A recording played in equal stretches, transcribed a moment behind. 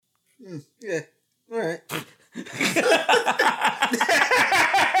Yeah. All right.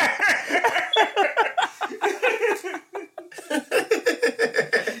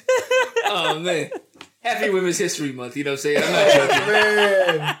 Oh, man. Happy Women's History Month, you know what I'm saying? I'm not joking.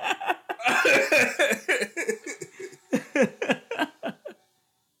 Man.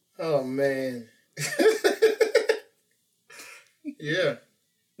 Oh, man. Yeah.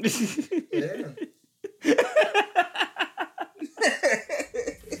 Yeah.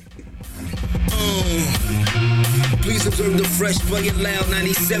 Please observe the fresh, play it loud.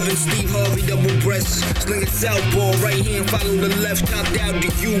 97, Steve Harvey, double breast. Sling it southpaw, right hand, follow the left. Top down the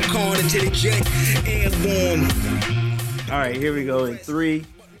Yukon into the jet. Airborne. All right, here we go in 3,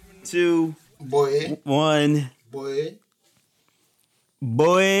 2, Boy. 1.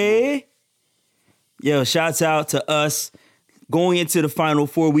 Boy. Yo, shouts out to us going into the Final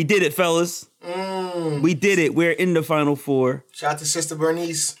Four. We did it, fellas. We did it. We're in the Final Four. Shout out to Sister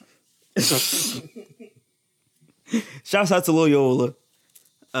Bernice. Shouts out to Loyola,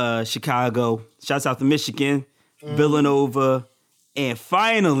 Chicago. Shouts out to Michigan, Villanova. And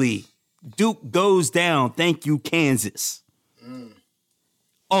finally, Duke goes down. Thank you, Kansas.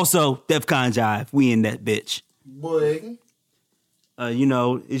 Also, DefCon Jive. We in that bitch. Boy.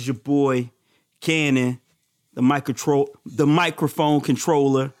 It's your boy, Cannon, the microphone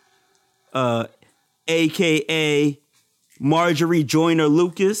controller, a.k.a. Marjorie Joyner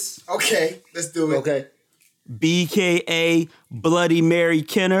Lucas. Okay, let's do it. Okay. B.K.A. Bloody Mary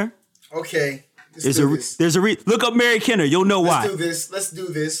Kenner. Okay, look up Mary Kenner. You'll know why. Let's do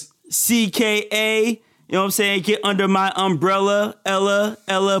this. C.K.A. You know what I'm saying? Get under my umbrella. Ella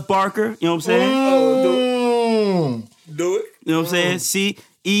Barker. You know what I'm saying? Do it. You know what I'm saying?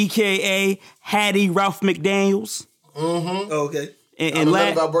 C.E.K.A. Hattie Ralph McDaniels. Mm-hmm. Oh, okay. And I don't know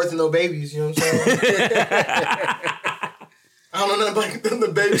nothing about birthing no babies. You know what I'm saying? I don't know nothing about the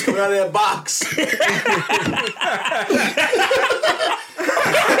babies coming out of that box. I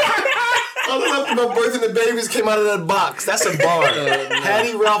don't know nothing about birthing the babies came out of that box. That's a bar.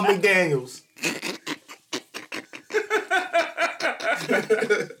 Hattie Ralph McDaniels.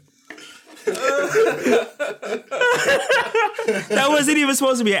 That wasn't even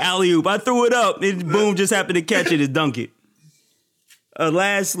supposed to be an alley-oop. I threw it up. And boom, just happened to catch it and dunk it.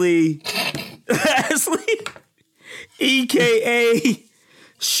 Lastly, E.K.A.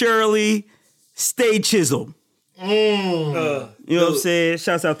 Shirley Stay Chisholm. You know what I'm saying?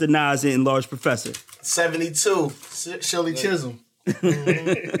 Shouts out to Nas and Large Professor. 72. Shirley Chisholm.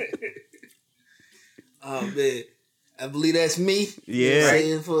 Oh, man. I believe that's me. Yeah.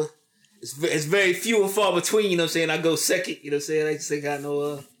 You know what I'm saying? It's very few and far between, you know what I'm saying? I go second, you know what I'm saying? I just think I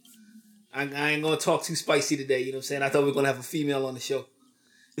know, I ain't gonna talk too spicy today, you know what I'm saying? I thought we were gonna have a female on the show.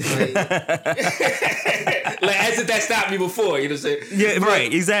 Like as if that stopped me before, you know what I'm saying? Yeah,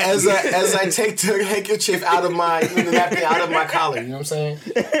 right, exactly. As I take the handkerchief out of my collar, you know what I'm saying?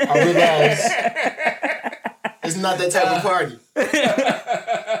 I realize it's not that type of party.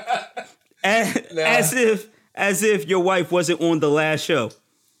 As if your wife wasn't on the last show.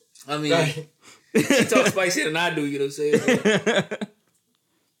 I mean, she talks spicier than I do, you know what I'm saying?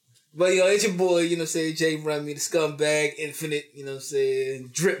 But, it's your boy, you know what I'm saying, Jay Remy, the scumbag, Infinite, you know what I'm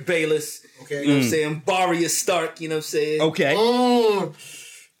saying, Drip Bayless, okay. You know what I'm saying, Barrier Stark, you know what I'm saying? Okay. You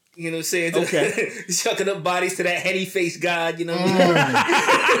know what I'm saying? Okay. Chucking up bodies to that heady face god, you know what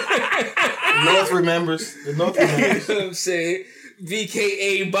The North remembers. You know what I'm saying?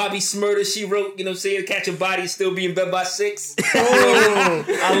 VKA Bobby Smurder, she wrote, you know what I'm saying, catch a body still be in bed by 6.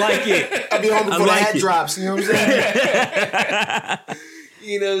 I like it. I'll be home before the hat drops, you know what I'm saying?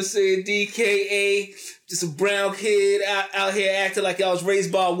 You know what I'm saying? DKA, just a brown kid out here acting like I was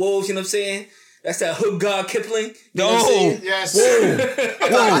raised by wolves, you know what I'm saying? That's that hood god Kipling. You know what I'm saying? Yes.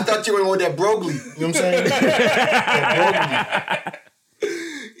 I thought you were with that Broglie. You know what I'm saying? That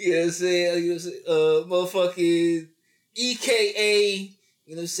You know what I'm saying? Motherfucking EKA, you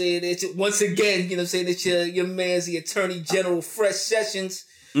know what I'm saying? It's, once again, you know what I'm saying? It's your man's the Attorney General Fresh Sessions.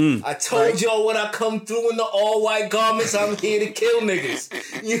 I told y'all when I come through in the all-white garments, I'm here to kill niggas.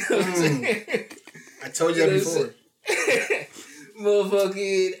 You know what I'm saying? I told you that before.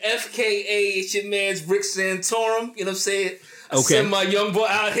 Motherfucking FKA, it's your man's Rick Santorum. You know what I'm saying? I send my young boy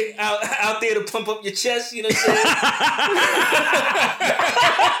out there to pump up your chest. You know what I'm saying?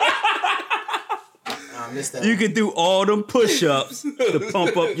 I missed that. You can do all them push-ups to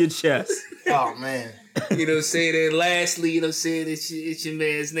pump up your chest. Oh, man. You know what I'm saying? And lastly, you know what I'm saying? It's your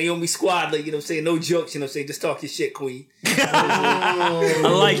man's Naomi Squadler. You know what I'm saying? No jokes, you know what I'm saying? Just talk your shit, queen. I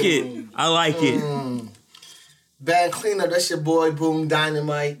like it. Bad cleanup. That's your boy Boom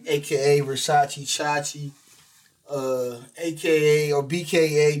Dynamite, a.k.a. Versace Chachi. AKA or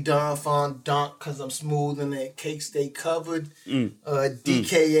BKA Don Fondant, cause I'm smooth and that cake stay covered.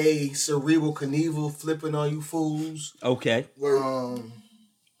 DKA Cerebral Knievel, flipping on you fools. Okay.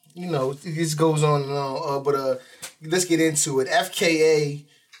 You know, this goes on and on. But let's get into it. FKA,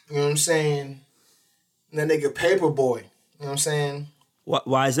 you know what I'm saying? That nigga Paperboy, you know what I'm saying?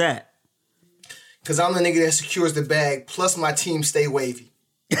 Why is that? Cause I'm the nigga that secures the bag, plus my team stay wavy.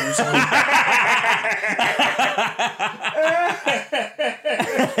 You know what I'm saying?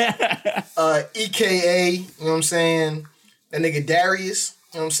 EKA, you know what I'm saying? That nigga Darius,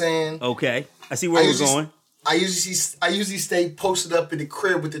 you know what I'm saying? Okay. I see where we're going. I usually stay posted up in the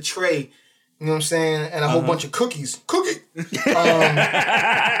crib with the tray, you know what I'm saying? And a whole bunch of cookies.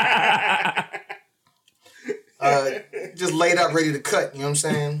 Just laid out ready to cut, you know what I'm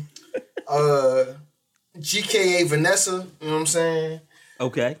saying? GKA Vanessa, you know what I'm saying?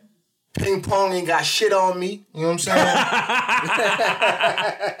 Okay. Ping pong ain't got shit on me, you know what I'm saying?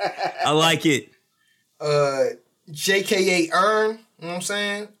 I like it. JKA Earn, you know what I'm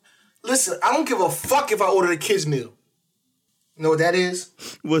saying? Listen, I don't give a fuck if I order the kids meal. You know what that is?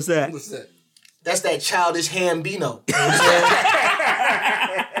 What's that? That's that childish Hambino. You know what I'm saying?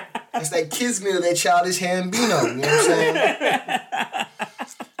 That's that kids meal, that childish Hambino. You know what I'm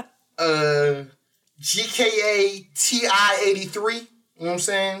saying? GKA TI-83. You know what I'm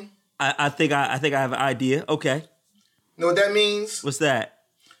saying? I think I have an idea. Okay. You know what that means? What's that?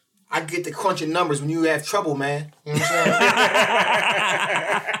 I get the crunching numbers when you have trouble, man. You know what I'm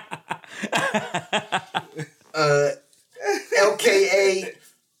saying? LKA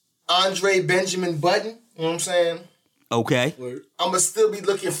Andre Benjamin Button. You know what I'm saying? Okay. I'm going to still be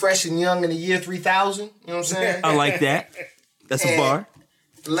looking fresh and young in the year 3000. You know what I'm saying? I like that. That's a bar.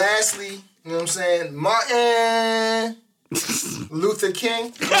 Lastly, you know what I'm saying? Martin Luther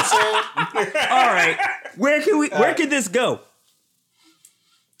King. You know what I'm saying? All right. Where can this go?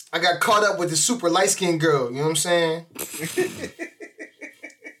 I got caught up with the super light-skinned girl. You know what I'm saying?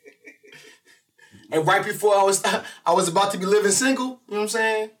 And right before I was about to be living single, you know what I'm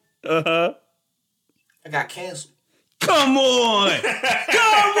saying? I got canceled. Come on!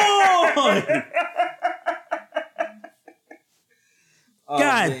 Come on!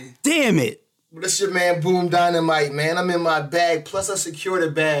 God damn it. This your man Boom Dynamite, man. I'm in my bag. Plus I secure the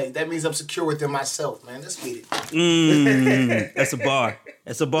bag. That means I'm secure within myself, man. Let's get it. That's a bar.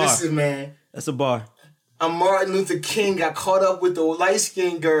 That's a bar. Listen, man. That's a bar. I'm Martin Luther King. Got caught up with the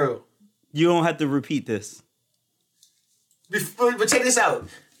light-skinned girl. You don't have to repeat this. But check this out.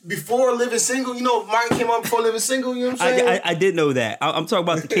 Before living single, you know, Martin came on before living single, you know what I'm saying? I did know that. I'm talking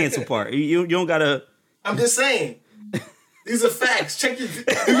about the cancel part. You don't gotta... I'm just saying. These are facts. Check your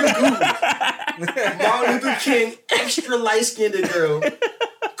Google. Martin Luther King, extra light-skinned girl.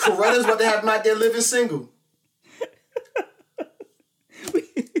 Coretta's about to have him out there living single.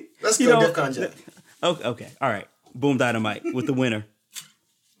 Let's go, DefCon Jive. Okay. All right. Boom Dynamite with the winner.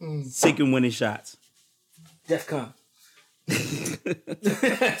 Sinking winning shots. DefCon.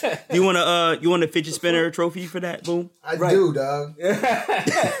 You want a fidget spinner trophy for that? Boom. I do, dog.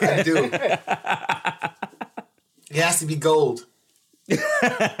 I do. It has to be gold.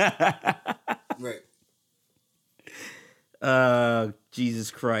 Right.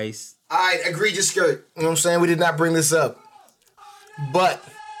 Jesus Christ. All right, egregious skirt. You know what I'm saying? We did not bring this up. But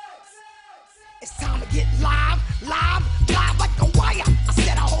it's time to get live like a wire. I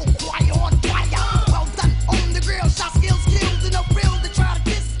set a whole choir on fire. Well done on the grill, shot skills, enough real to try to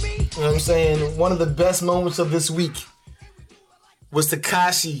kiss me. You know what I'm saying? One of the best moments of this week was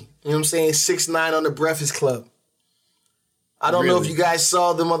Tekashi, you know what I'm saying, 6ix9ine on the Breakfast Club. I don't know if you guys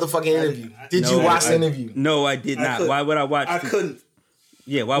saw the motherfucking interview. Did you watch the interview? No, I did not. Why would I watch? I couldn't.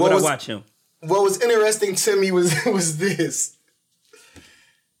 Yeah, why would I watch him? What was interesting to me was this.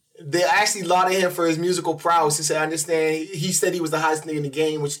 They actually lauded him for his musical prowess. He said, I understand. He said he was the hottest nigga in the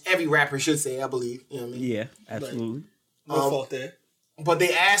game, which every rapper should say, I believe. You know what I mean? Yeah, absolutely. No fault there. But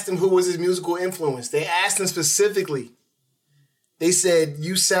they asked him who was his musical influence. They asked him specifically. They said,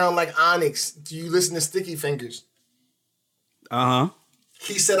 you sound like Onyx. Do you listen to Sticky Fingers? Uh-huh.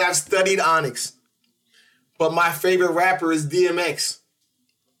 He said, I've studied Onyx. But my favorite rapper is DMX.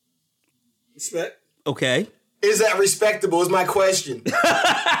 Respect. Okay. Is that respectable is my question.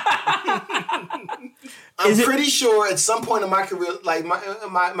 I'm pretty sure at some point in my career, like my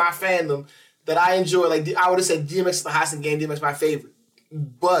fandom, that I enjoy, like I would have said DMX is the hottest in the game, DMX is my favorite.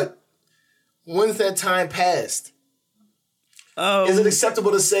 But when's that time passed? Is it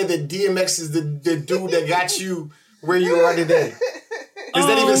acceptable to say that DMX is the dude that got you where you are today? Does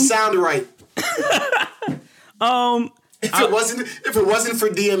that even sound right? If it wasn't for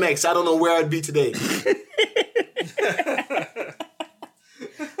DMX, I don't know where I'd be today.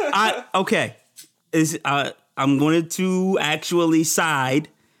 Okay. I'm going to actually side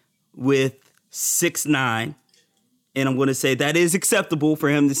with 6ix9ine, and I'm going to say that is acceptable for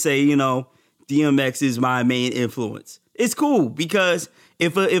him to say, DMX is my main influence. It's cool because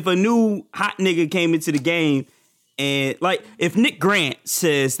if a new hot nigga came into the game and like if Nick Grant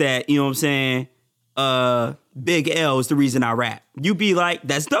says that, you know what I'm saying, Big L is the reason I rap, you be like,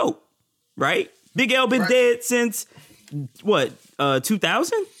 that's dope, right? Big L been dead since what,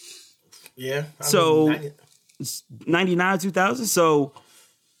 2000? Yeah. So 99, 2000. So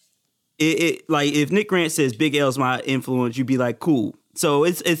it like if Nick Grant says Big L's my influence, you'd be like, cool. So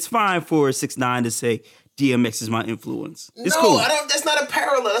it's fine for 6ix9ine to say DMX is my influence. It's cool. That's not a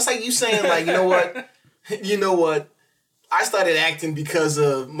parallel. That's like you saying, like, you know what? I started acting because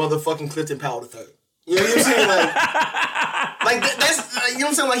of motherfucking Clifton Powell III. You know what I'm saying? That's you know what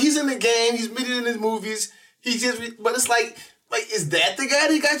I'm saying? Like, he's in the game. He's been in his movies. But it's like, is that the guy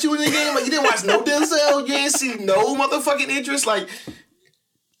that got you in the game? Like, you didn't watch no Denzel. You ain't see no motherfucking interest. Like,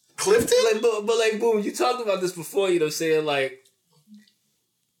 Clifton? But boom, you talked about this before, you know what I'm saying? Like,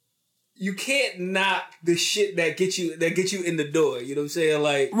 you can't knock the shit that get you in the door. You know what I'm saying?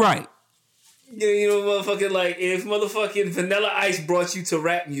 Like, right. You know, motherfucking, like, if motherfucking Vanilla Ice brought you to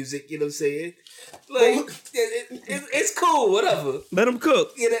rap music, you know what I'm saying? Like, it's cool, whatever. Let them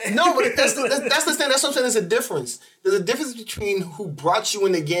cook. No, but that's the thing. That's what I'm saying. There's a difference. There's a difference between who brought you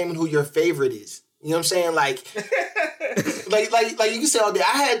in the game and who your favorite is. You know what I'm saying? Like you can say all day.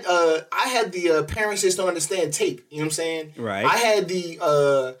 I had the Parents Just Don't Understand tape. You know what I'm saying? Right. I had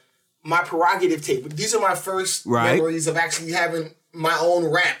the My Prerogative tape. These are my first memories of actually having my own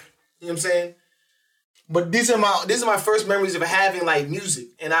rap. You know what I'm saying? But these are my first memories of having like music,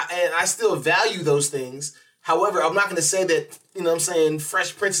 and I still value those things. However, I'm not going to say that, you know what I'm saying,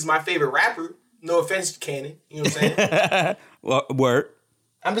 Fresh Prince is my favorite rapper. No offense, Cannon. You know what I'm saying? Word.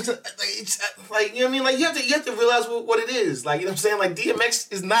 I'm just like, you know what I mean? Like, you have to realize what it is. Like, you know what I'm saying? Like,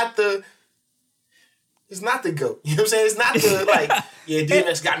 DMX is not the GOAT. You know what I'm saying? It's not the, like, yeah,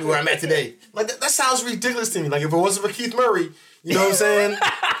 DMX got me where I'm at today. Like, that sounds ridiculous to me. Like, if it wasn't for Keith Murray, you know what I'm saying?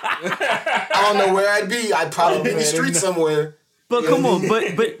 I don't know where I'd be. I'd probably be in the street somewhere. But come on,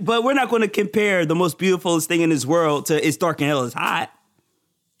 but we're not going to compare the most beautiful thing in this world to It's Dark and Hell is Hot.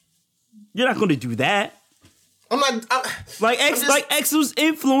 You're not going to do that. X was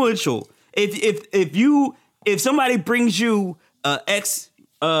influential. If somebody brings you X,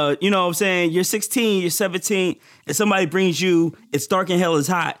 you know what I'm saying, you're 16, you're 17, and somebody brings you It's Dark and Hell is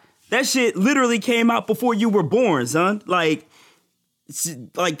Hot, that shit literally came out before you were born, son. Like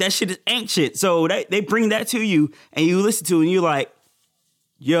that shit is ancient. So they bring that to you and you listen to it and you're like,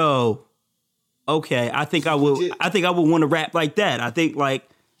 yo, okay, I think I would want to rap like that. I think, like,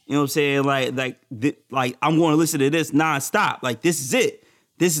 you know what I'm saying? Like I'm going to listen to this nonstop. Like, this is it.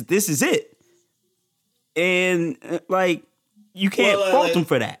 This is it. And like, you can't fault them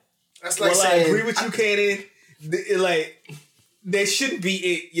for that. That's like saying, I agree with you, Cannon. Like, that shouldn't be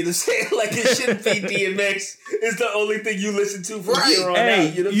it. You know what I'm saying? Like, it shouldn't be DMX. It's the only thing you listen to from here on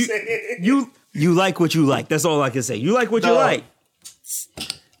out. You know what I'm saying? You like what you like. That's all I can say. You like what you like.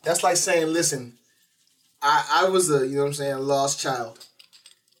 That's like saying, listen, I was a, you know what I'm saying, lost child.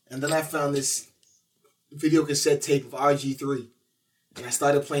 And then I found this video cassette tape of RG3. And I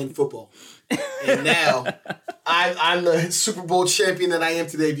started playing football. And now I'm the Super Bowl champion that I am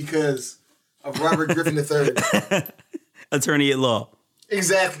today because of Robert Griffin III. Attorney at law.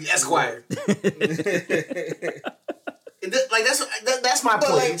 Exactly, Esquire. Like, that's my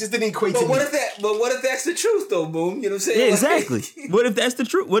point. Like, it just didn't equate to me. What if that's the truth though, Boom? You know what I'm saying? Yeah, exactly. What if that's the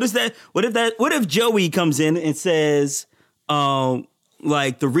truth? What if Joey comes in and says,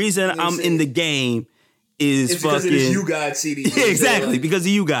 like, the reason I'm in the game is it's because of this You God CD. Yeah, exactly, because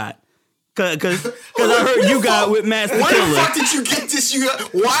of You God. Because I heard You God with Master Killer. Where the fuck did you get this You God?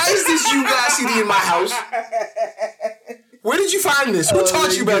 Why is this You God CD in my house? Where did you find this? Who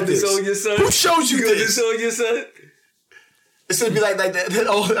taught you about this? Who showed you this? On your son? It's gonna be like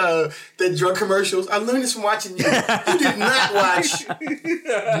that drug commercials. I learned this from watching you. You did not watch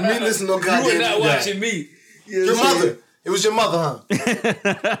me listen to no goddamn. You were not watching me. Your mother. It was your mother,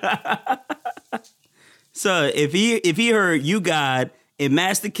 huh? So if he heard You God and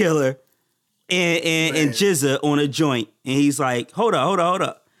Master Killer and Jizza on a joint, and he's like, hold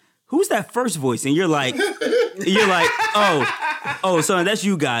up. Who's that first voice? And you're like, oh, son, that's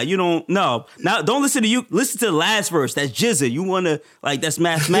You God. You don't know. Now, don't listen to you. Listen to the last verse. That's Jizza. You want to, like, that's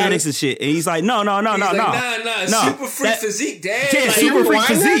mathematics and shit. And he's like, no. Nah. Super freak physique, dad. Yeah, like, super freak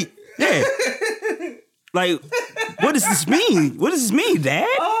physique. Yeah. Like, what does this mean? What does this mean, Dad?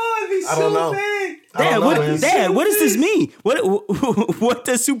 Oh, it'd be I don't know. big. Dad, know, man. what does this mean? What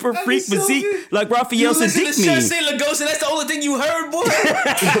does super freak so physique good. like Raphael You listen Sadiq to Chef mean? Say Lagosa, that's the only thing you heard, boy.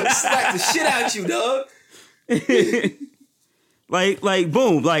 Slap the shit out you, dog. like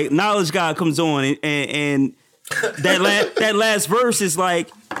boom, like Knowledge God comes on and that last verse is like,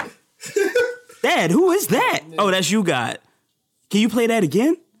 Dad, who is that? Oh, that's you, God. Can you play that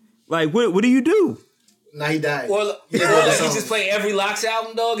again? Like, what do you do? Nah, he died. Well, Yeah, like that's he's all. just playing every Locks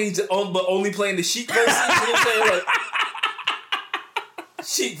album, dog. But only playing the Chic verses. You know what I'm saying? Like,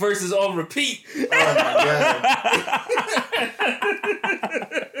 Chic verses on repeat. Oh my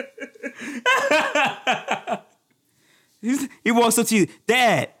god. He walks up to you,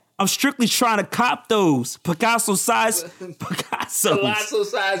 Dad, I'm strictly trying to cop those Picasso-sized Picassos.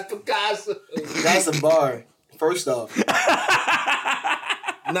 Colossal-sized Picasso. That's a bar. First off.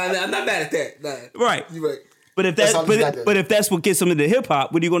 Nah, I'm not mad at that. Nah. Right. You right. But if That's all he's got that, to- but if that's what gets him into hip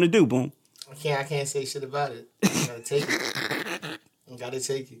hop, what are you gonna do, Boom? I can't say shit about it. I gotta take it. I gotta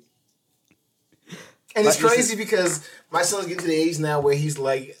take it. And it's crazy because my son's getting to the age now where he's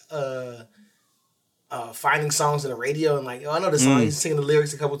like finding songs on the radio and like, oh, I know the song. He's singing the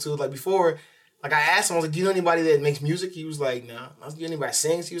lyrics a couple too. Like before, like I asked him, I was like, do you know anybody that makes music? He was like, no. I was like, do you know anybody that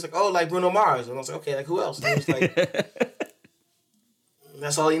sings? He was like, oh, like Bruno Mars. And I was like, okay, like who else? And he was like,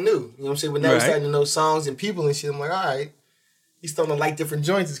 that's all he knew. You know what I'm saying? But now we're starting to know songs and people and shit. I'm like, all right. He's starting to like different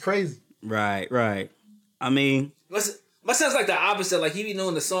joints. It's crazy. Right. I mean, My son's like the opposite. Like he be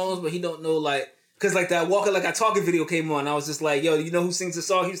knowing the songs, but he don't know like because like that Walker Like I Talking video came on. I was just like, yo, you know who sings the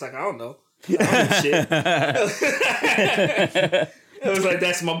song? He was like, I don't know. I don't know shit. I was like,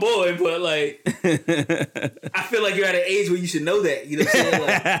 that's my boy, but like, I feel like you're at an age where you should know that. You know what I'm saying?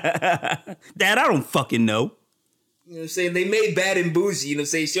 Like, Dad, I don't fucking know. you know what I'm saying? They made Bad and Bougie. You know what I'm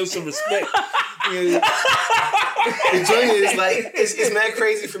saying? Show some respect. You know, The joint is like it's mad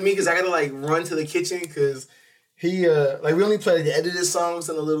crazy for me because I gotta like run to the kitchen because he like we only play the edited songs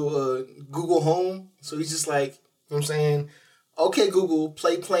in a little Google Home, so he's just like, you know what I'm saying, okay Google,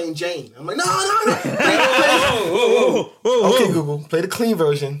 play Plain Jane. I'm like, no. Okay Google, play the clean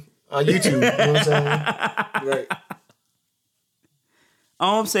version on YouTube. You know what I'm saying? right.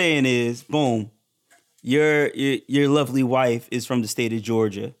 All I'm saying is, boom, your lovely wife is from the state of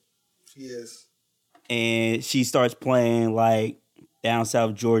Georgia. She is. And she starts playing like down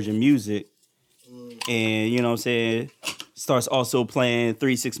south Georgia music. And you know what I'm saying? Starts also playing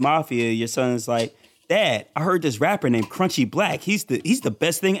 3 6 Mafia. Your son's like, Dad, I heard this rapper named Crunchy Black. He's the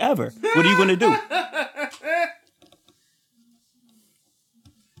best thing ever. What are you gonna do?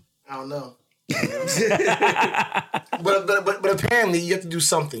 I don't know. but apparently you have to do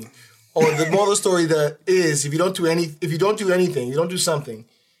something. Or the moral of the story that is if you don't do something,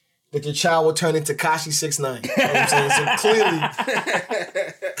 that your child will turn into Kashi 6ix9ine. You know what I'm saying?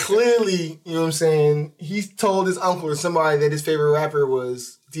 So clearly, you know what I'm saying, he told his uncle or somebody that his favorite rapper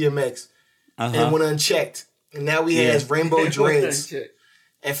was DMX. And it went unchecked. And now he has rainbow dreads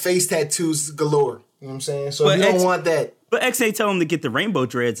and face tattoos galore. You know what I'm saying? So if you don't want that. But X ain't tell him to get the rainbow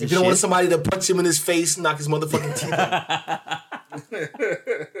dreads and If you don't shit. want somebody to punch him in his face, knock his motherfucking teeth out.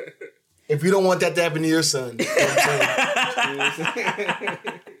 If you don't want that to happen to your son, you know what I'm saying?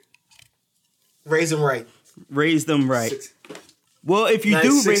 Raise them right. Raise them right. Well, if you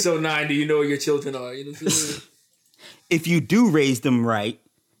do 609, do you know where your children are? You know what I'm saying? if you do raise them right,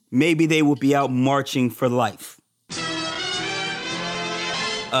 maybe they will be out marching for life.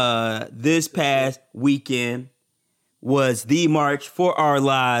 This past weekend was the March for Our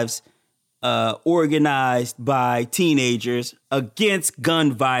Lives, organized by teenagers against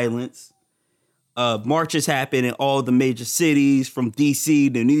gun violence. Marches happen in all the major cities, from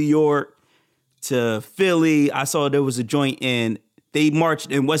DC to New York to Philly. I saw there was a joint they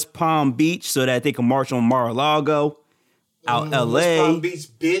marched in West Palm Beach so that they can march on Mar-a-Lago, out LA. West Palm Beach,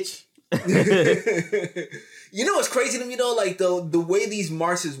 bitch. You know what's crazy to me though? Like the way these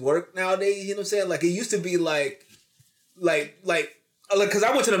marches work nowadays, you know what I'm saying? Like it used to be like because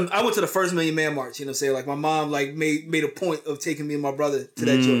I went to the first Million Man March, you know what I'm saying? Like my mom like made a point of taking me and my brother to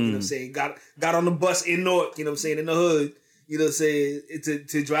that joint, you know what I'm saying? Got on the bus in Newark, you know what I'm saying, in the hood, you know what I'm saying,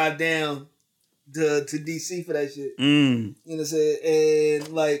 to drive down to DC for that shit. You know what I'm saying? And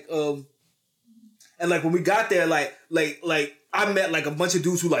like when we got there, like I met like a bunch of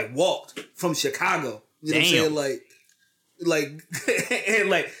dudes who like walked from Chicago. You know what I'm saying? Like and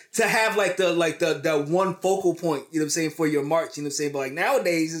like to have like the one focal point, you know what I'm saying, for your march, you know what I'm saying? But like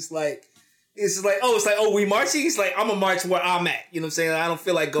nowadays it's like we marching. It's like I'm gonna march where I'm at, you know what I'm saying? I don't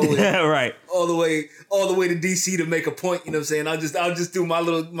feel like going right all the way to DC to make a point, you know what I'm saying? I'll just do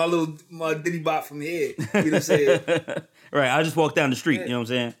my Diddy bop from here, you know what I'm saying? Right, I just walk down the street, you know what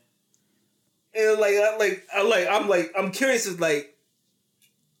I'm saying? And I'm curious if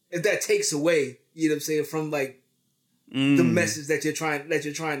that takes away, you know what I'm saying, from like the message that you're trying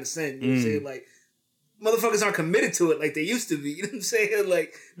to send. You know what I'm saying? Like, motherfuckers aren't committed to it like they used to be. You know what I'm saying?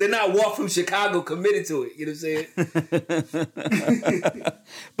 Like, they're not Walk from Chicago committed to it. You know what I'm saying?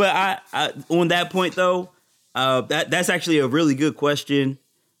 But I on that point though, that's actually a really good question.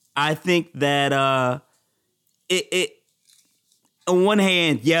 I think that it on one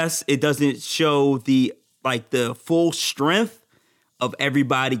hand, yes, it doesn't show the full strength of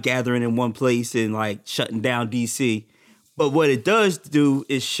everybody gathering in one place and like shutting down DC. But what it does do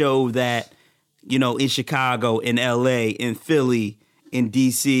is show that, you know, in Chicago, in LA, in Philly, in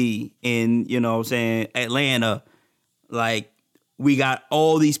DC, in, you know what I'm saying, Atlanta, like we got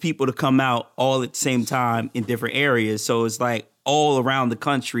all these people to come out all at the same time in different areas. So it's like all around the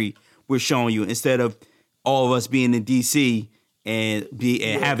country we're showing you, instead of all of us being in DC and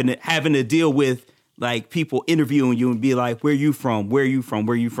having to deal with like people interviewing you and be like, where you from? Where you from?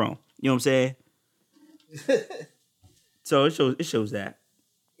 Where you from? You know what I'm saying? So it shows that.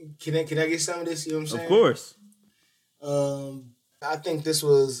 Can I get some of this? You know what I'm saying? Of course. I think this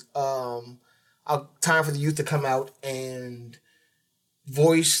was a time for the youth to come out and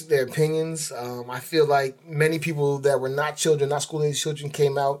voice their opinions. I feel like many people that were not children, not school-age children,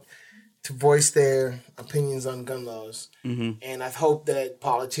 came out to voice their opinions on gun laws. Mm-hmm. And I hope that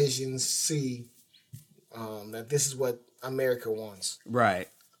politicians see that this is what America wants. Right.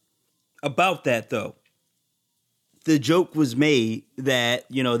 About that, though, the joke was made that,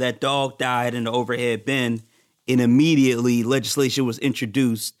 you know, that dog died in the overhead bin, and immediately legislation was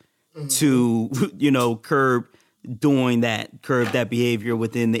introduced to, you know, curb that behavior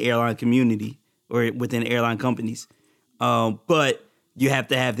within the airline community or within airline companies. But you have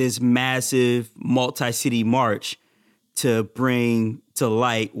to have this massive multi-city march to bring to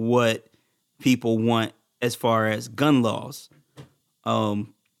light what people want as far as gun laws.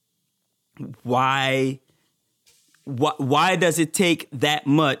 Why does it take that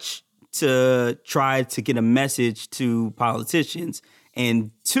much to try to get a message to politicians?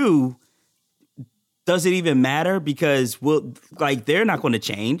 And two, does it even matter? Because they're not going to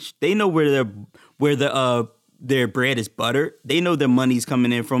change. They know where their bread is buttered. They know their money's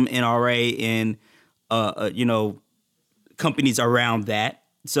coming in from NRA and you know, companies around that.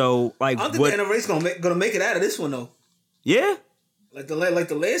 So like, I don't think the NRA's gonna make it out of this one though. Yeah, like the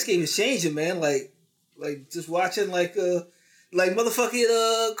landscape is changing, man. Like just watching like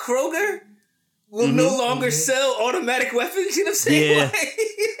motherfucking Kroger will no longer sell automatic weapons. You know what I'm saying? Yeah. Like,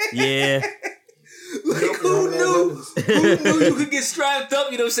 yeah. Like who knew you could get strapped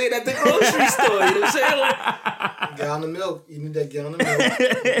up, you know what I'm saying, at the grocery store, you know what I'm saying? Like, gallon of milk. You need that gallon of milk.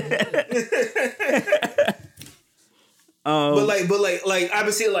 but I've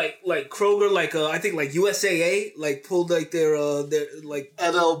been seeing like Kroger, I think like USAA like pulled like their like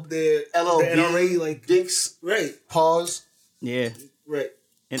LLB, their NRA like Dix, right. Pause. Yeah. Right.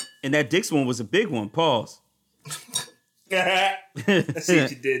 And that Dix one was a big one. Pause. I see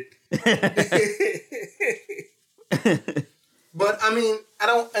what you did. But I mean,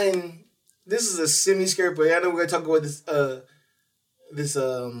 and this is a semi-scary, but I know we're gonna talk about this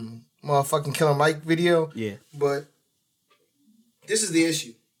motherfucking Killer Mike video. Yeah. But this is the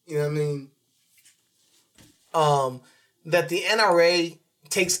issue. You know what I mean? That the NRA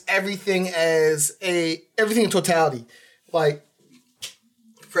takes everything everything in totality. Like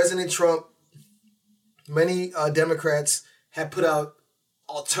President Trump, many Democrats have put out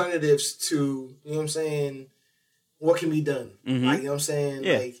alternatives to, you know what I'm saying, what can be done. Mm-hmm. Like, you know what I'm saying?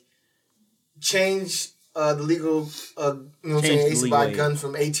 Yeah. Like, change the legal, you know what I'm saying, age to buy guns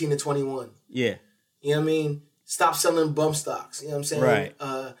from 18 to 21. Yeah. You know what I mean? Stop selling bump stocks. You know what I'm saying? Right.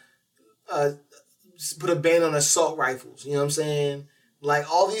 Put a ban on assault rifles. You know what I'm saying?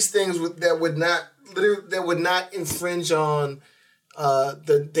 Like, all these things that would not infringe on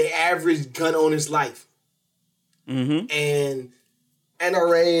the average gun owner's life. Mm-hmm. And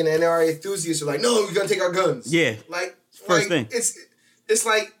NRA and NRA enthusiasts are like, no, we're gonna take our guns. Yeah. Like first thing. It's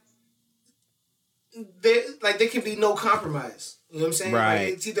like there can be no compromise. You know what I'm saying? Right.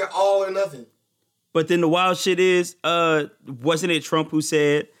 Like, it's either all or nothing. But then the wild shit is, wasn't it Trump who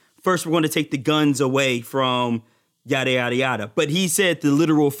said, first we're going to take the guns away from yada, yada, yada. But he said the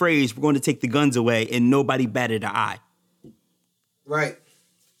literal phrase, we're going to take the guns away, and nobody batted an eye. Right.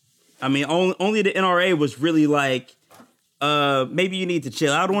 I mean, only the NRA was really like, maybe you need to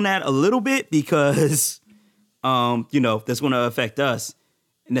chill out on that a little bit because, you know, that's going to affect us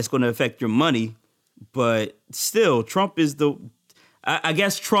and that's going to affect your money. But still, Trump is I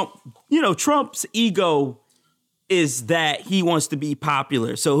guess Trump, you know, Trump's ego is that he wants to be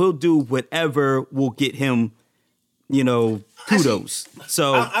popular. So he'll do whatever will get him, kudos.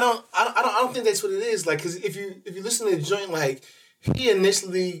 So I don't think that's what it is. Like, because if you listen to the joint, like, he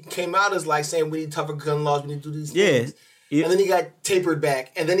initially came out as like saying we need tougher gun laws, we need to do these things. Yeah. And then he got tapered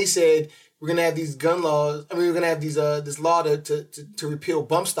back. And then he said we're gonna have these gun laws. I mean, we're gonna have these this law to repeal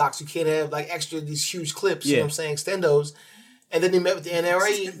bump stocks. You can't have like extra these huge clips. You know what I'm saying, extendos. And then he met with the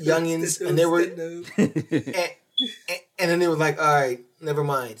NRA youngins, and they were, and then they were like, all right, never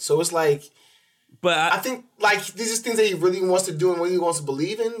mind. So it's like, but I think like these are things that he really wants to do and what he wants to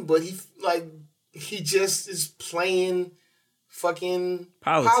believe in, but he just is playing fucking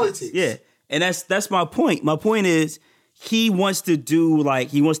politics. Yeah, and that's my point. My point is he wants to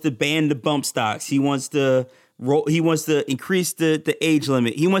ban the bump stocks. He wants to increase the age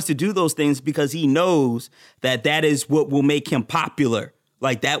limit. He wants to do those things because he knows that is what will make him popular.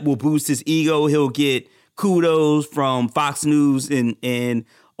 Like that will boost his ego. He'll get kudos from Fox News and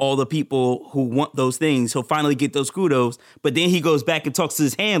all the people who want those things. He'll finally get those kudos. But then he goes back and talks to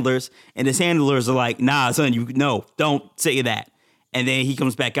his handlers, and his handlers are like, nah, son, don't say that. And then he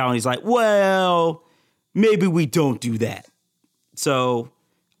comes back out and he's like, well, maybe we don't do that. So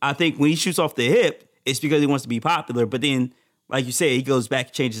I think when he shoots off the hip, it's because he wants to be popular. But then, like you say, he goes back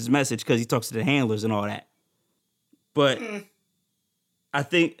and changes his message because he talks to the handlers and all that. But I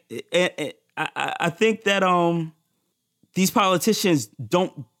think that these politicians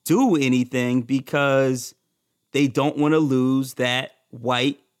don't do anything because they don't want to lose that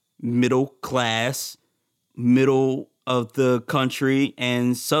white middle class, middle of the country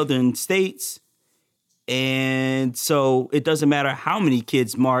and southern states. And so it doesn't matter how many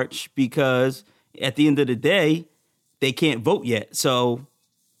kids march because at the end of the day, they can't vote yet. So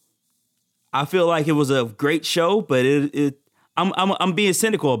I feel like it was a great show, but I'm being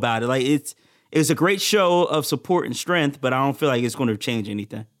cynical about it. Like it's a great show of support and strength, but I don't feel like it's going to change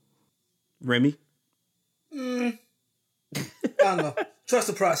anything. Remy? I don't know. Trust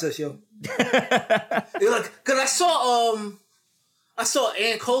the process, yo. Cause I saw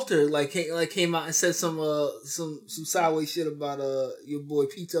Ann Coulter came out and said some sideways shit about your boy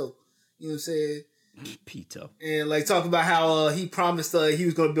Pito. You know what I'm saying? Pito. And talk about how he promised he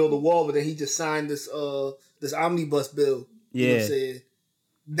was gonna build a wall, but then he just signed this omnibus bill. You know what I'm saying?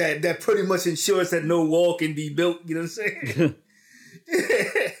 That pretty much ensures that no wall can be built. You know what I'm saying?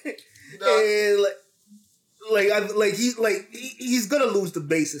 And he's gonna lose the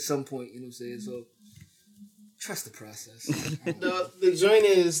base at some point. You know what I'm saying? So trust the process. The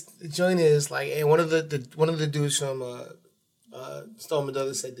joint is like, and one of the dudes from Stone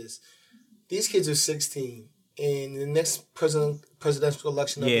Medulla said this. These kids are 16, and the next presidential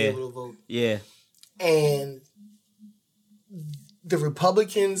election they'll be able to vote. Yeah. And the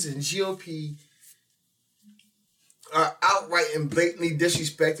Republicans and GOP are outright and blatantly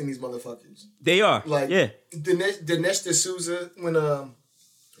disrespecting these motherfuckers. They are. Dinesh D'Souza, when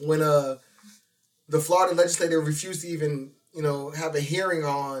the Florida legislature refused to even, have a hearing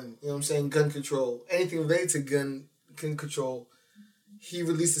on, gun control, anything related to gun control, he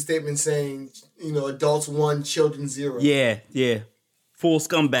released a statement saying, adults 1, children 0. Yeah. Full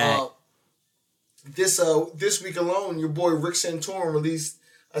scumbag. This week alone, your boy Rick Santorum released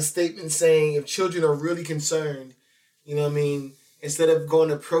a statement saying if children are really concerned, instead of going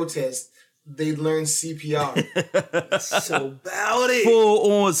to protest, they'd learn CPR. So about it.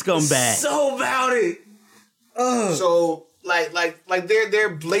 Full on scumbag. So about it. So they're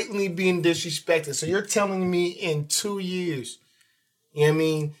blatantly being disrespected. So you're telling me in 2 years,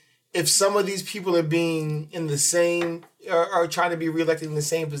 if some of these people are being in the same are trying to be reelected in the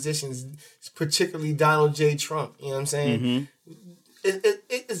same positions, particularly Donald J. Trump, you know what I'm saying? Mm-hmm.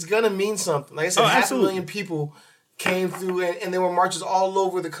 It's gonna mean something. Like I said, 500,000 people came through and there were marches all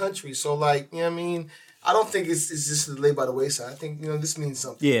over the country. So I don't think it's just laid by the wayside. I think, this means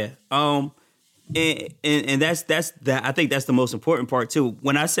something. Yeah. And that's that. I think that's the most important part too.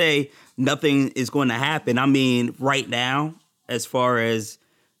 When I say nothing is going to happen, I mean right now, as far as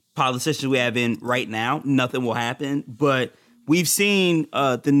politicians we have in right now, nothing will happen. But we've seen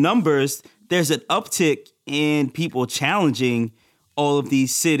the numbers. There's an uptick in people challenging all of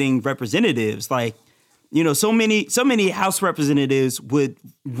these sitting representatives. Like, so many House representatives would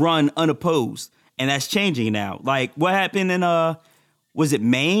run unopposed, and that's changing now. Like, what happened in was it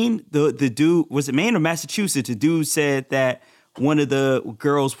Maine? The dude, was it Maine or Massachusetts? The dude said that one of the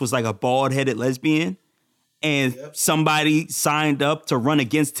girls was like a bald-headed lesbian, and somebody signed up to run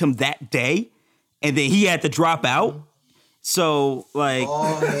against him that day, and then he had to drop out. So,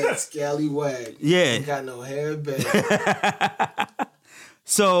 bald-head scallywag. Yeah. Ain't got no hair, baby.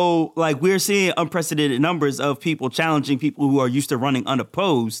 So, like, we're seeing unprecedented numbers of people challenging people who are used to running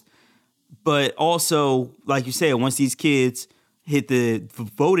unopposed. But also, like you said, once these kids hit the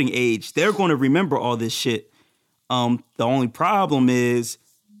voting age, they're going to remember all this shit. The only problem is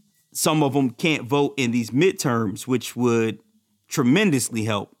some of them can't vote in these midterms, which would tremendously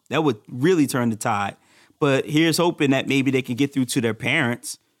help. That would really turn the tide. But here's hoping that maybe they can get through to their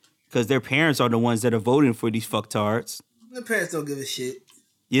parents, because their parents are the ones that are voting for these fucktards. The parents don't give a shit.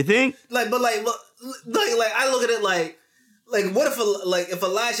 You think? Like, but like, I look at it like what if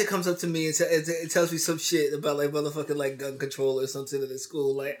Elijah comes up to me and it tells me some shit about like motherfucking like gun control or something in the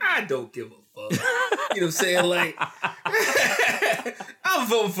school? Like, I don't give a fuck. You know what I'm saying? Like, I'm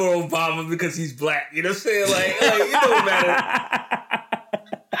voting for Obama because he's black. You know what I'm saying? Like it don't matter.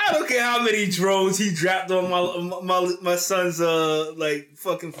 I don't care how many drones he dropped on my son's like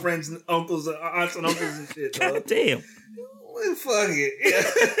fucking friends and uncles, aunts and uncles and shit. Dog. God damn. Well, fuck it.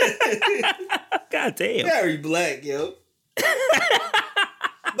 Yeah. God damn. Very black, yo.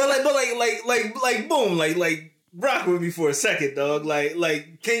 but boom, like rock with me for a second, dog.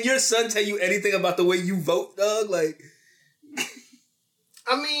 Like, can your son tell you anything about the way you vote, dog? Like,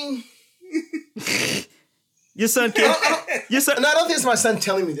 I mean, your son can't. Your son. no, I don't think it's my son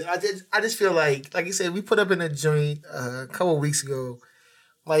telling me that. I just feel like you said, we put up in a joint a couple of weeks ago.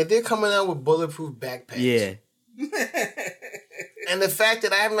 Like, they're coming out with bulletproof backpacks. Yeah. And the fact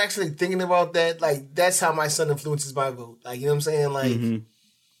that I'm actually thinking about that, like, that's how my son influences my vote. Like, you know what I'm saying? Like,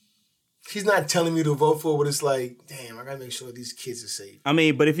 he's not telling me to vote for, but it's like, damn, I gotta make sure these kids are safe. I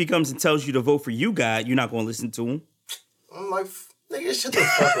mean, but if he comes and tells you to vote for you, God, you're not gonna listen to him. I'm like, nigga, shut the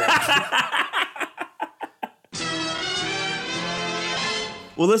fuck up.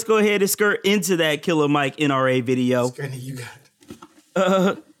 Well, let's go ahead and skirt into that Killer Mike NRA video. You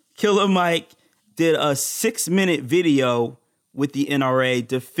got it. Killer Mike did a 6-minute video with the NRA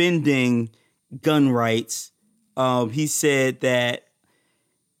defending gun rights. He said that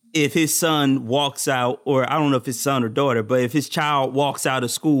if his son walks out, or I don't know if his son or daughter, but if his child walks out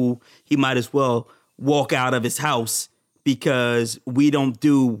of school, he might as well walk out of his house, because we don't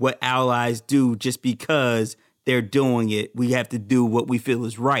do what allies do just because they're doing it. We have to do what we feel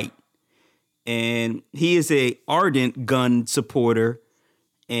is right. And he is a ardent gun supporter,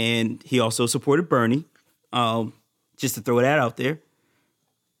 and he also supported Bernie. Just to throw that out there.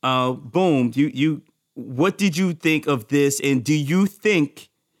 Boom. What did you think of this? And do you think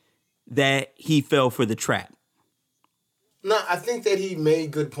that he fell for the trap? No, I think that he made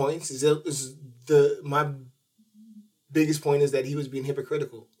good points. My biggest point is that he was being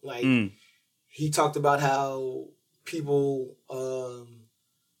hypocritical. Like, he talked about how people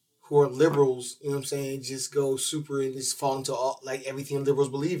who are liberals, you know what I'm saying, just go super and just fall into all, like, everything liberals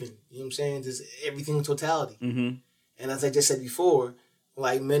believe in. You know what I'm saying? Just everything in totality. Mm-hmm. And as I just said before,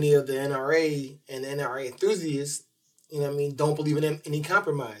 like, many of the NRA and NRA enthusiasts, you know what I mean, don't believe in any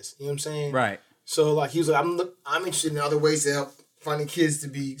compromise. You know what I'm saying? Right. So, like, he was like, I'm interested in other ways to help finding kids to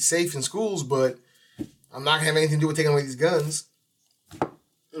be safe in schools, but I'm not going to have anything to do with taking away these guns.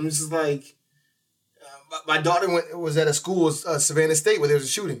 And this is like, my daughter was at a school, Savannah State, where there was a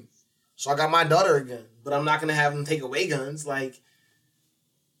shooting. So I got my daughter a gun, but I'm not going to have them take away guns. Like,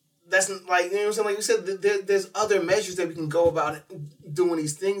 that's like, you know what I'm saying? Like you said, there's other measures that we can go about doing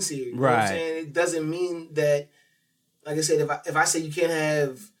these things here. You know what I'm saying? It doesn't mean that, like I said, if I say you can't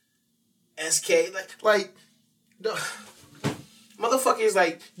have SK, like the motherfuckers,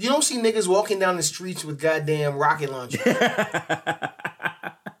 like, you don't see niggas walking down the streets with goddamn rocket launchers.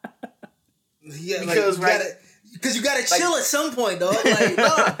 Yeah, because because you gotta chill at some point, dog. Like,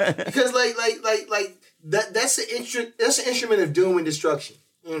 because that's an instrument of doom and destruction.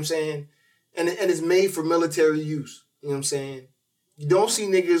 You know what I'm saying? And it's made for military use. You know what I'm saying? You don't see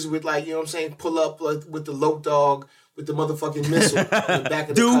niggas with, like, you know what I'm saying, pull up with the lope dog with the motherfucking missile in the back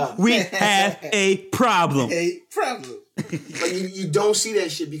of the car. Do we have a problem? A problem. Like, you don't see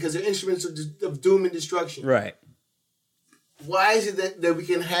that shit because they're instruments of doom and destruction. Right. Why is it that we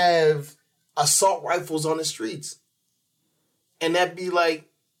can have assault rifles on the streets? And that be like,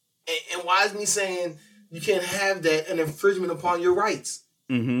 and why is me saying you can't have that an infringement upon your rights?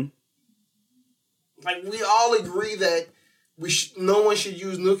 Mm-hmm. Like, we all agree that no one should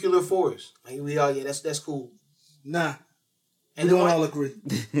use nuclear force. Like, we all, yeah, that's cool. Nah. And we don't all agree.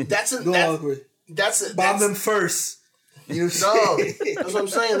 That's all agree. Bomb them first. You know, that's what I'm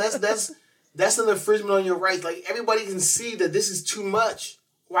saying. That's an infringement on your rights. Like, everybody can see that this is too much.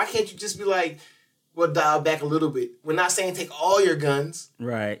 Why can't you just be like, we'll dial back a little bit? We're not saying take all your guns.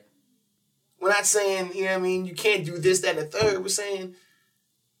 Right. We're not saying, you know what I mean, you can't do this, that, and the third. We're saying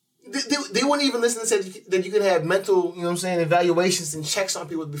They wouldn't even listen and say that you could have mental, evaluations and checks on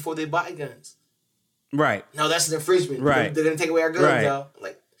people before they buy guns. Right. No, that's an infringement. Right. They're gonna take away our guns, Right. y'all.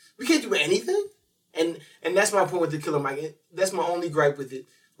 Like, we can't do anything. And that's my point with the Killer Mike. That's my only gripe with it.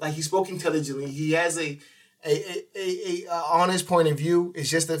 Like, he spoke intelligently. He has a honest point of view. It's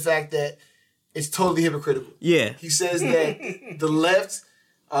just the fact that it's totally hypocritical. Yeah. He says that the left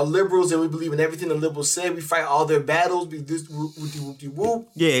are liberals and we believe in everything the liberals say. We fight all their battles. We do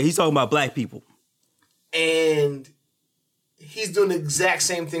whoop-de-whoop-de-whoop. Yeah, he's talking about black people. And he's doing the exact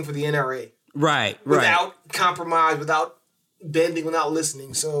same thing for the NRA. Right. Without compromise, without bending, without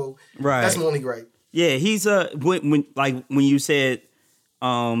listening. So that's my only gripe. Yeah, he's when you said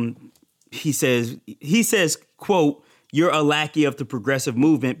he says, quote, "You're a lackey of the progressive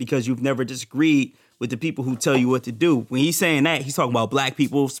movement because you've never disagreed with the people who tell you what to do." When he's saying that, he's talking about black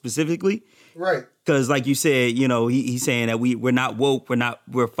people specifically. Right. Because like you said, he's saying that we're not woke,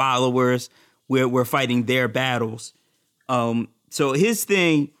 we're followers, we're fighting their battles. So his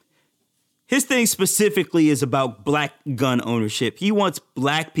thing specifically is about black gun ownership. He wants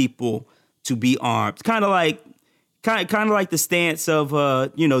black people to be armed. Kind of like the stance of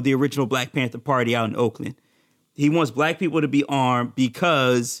the original Black Panther Party out in Oakland. He wants black people to be armed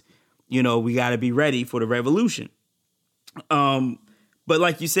because we got to be ready for the revolution. But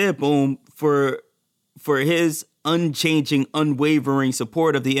like you said, Boom, for his unchanging, unwavering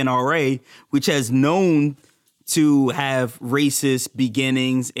support of the NRA, which has known to have racist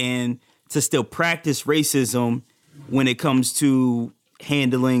beginnings and to still practice racism when it comes to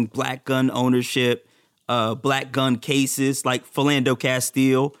handling black gun ownership, black gun cases like Philando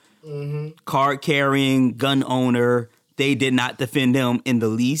Castile, card carrying gun owner. They did not defend him in the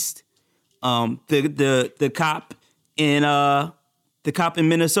least. The cop in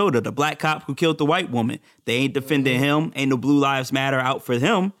Minnesota, the black cop who killed the white woman, they ain't defending him. Ain't no Blue Lives Matter out for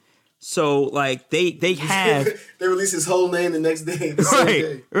him. So like they have they release his whole name the next day.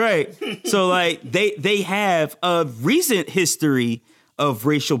 Right. So like they have a recent history of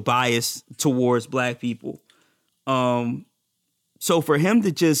racial bias towards black people. So for him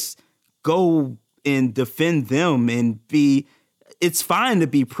to just go and defend them and it's fine to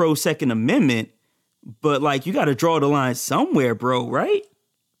be pro Second Amendment, but like you got to draw the line somewhere, bro. Right?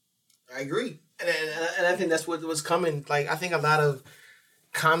 I agree, and I think that's what was coming. Like I think a lot of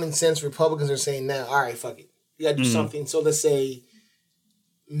common sense Republicans are saying now, all right, fuck it. We got to do something. So let's say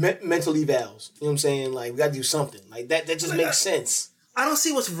mental evals. You know what I'm saying? Like, we got to do something. Like, that just makes sense. I don't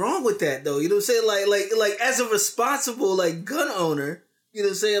see what's wrong with that, though. You know what I'm saying? Like as a responsible, like, gun owner, you know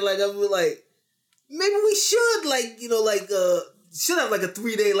what I'm saying? Like, I'm like, maybe we should, should have, like, a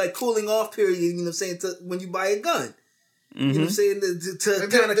 3-day, like, cooling off period, you know what I'm saying, when you buy a gun. You know what I'm saying? To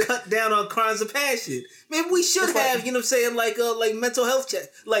kind of cut down on crimes of passion. Maybe we should have, you know what I'm saying, like mental health check.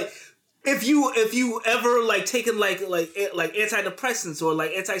 Like if you ever like taken like antidepressants or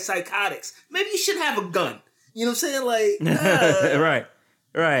like antipsychotics, maybe you should have a gun. You know what I'm saying? Like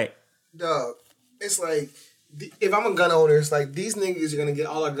Right. Dog, it's like if I'm a gun owner, it's like these niggas are gonna get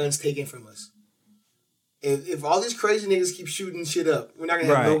all our guns taken from us. If all these crazy niggas keep shooting shit up, we're not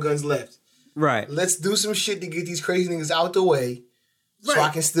gonna have no guns left. Right. Let's do some shit to get these crazy niggas out the way so I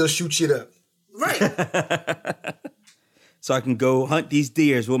can still shoot shit up. Right. So I can go hunt these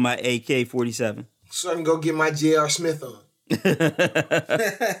deers with my AK-47. So I can go get my J.R. Smith on.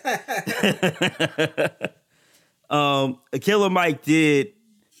 Killer Mike did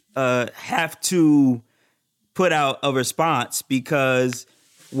have to put out a response because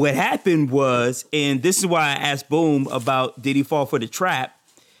what happened was, and this is why I asked Boom about did he fall for the trap.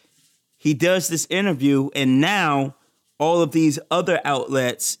 He does this interview, and now all of these other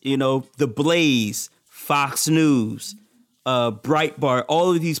outlets, The Blaze, Fox News, Breitbart,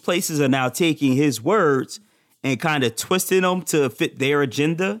 all of these places are now taking his words and kind of twisting them to fit their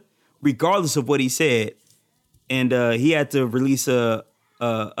agenda, regardless of what he said. And he had to release a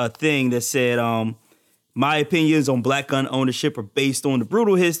thing that said, my opinions on black gun ownership are based on the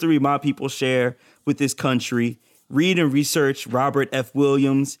brutal history my people share with this country. Read and research Robert F.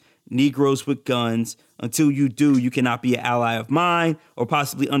 Williams, Negroes with Guns. Until you do, you cannot be an ally of mine or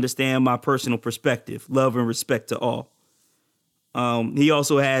possibly understand my personal perspective. Love and respect to all. He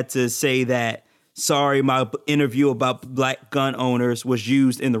also had to say that, sorry, my interview about black gun owners was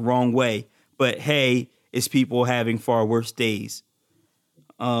used in the wrong way. But hey, it's people having far worse days.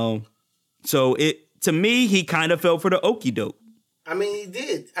 So to me, he kind of fell for the okie doke. I mean, he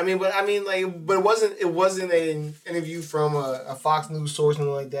did. But it wasn't an interview from a Fox News source or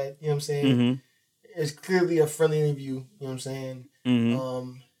like that. You know what I'm saying? Mm-hmm. It's clearly a friendly interview. You know what I'm saying?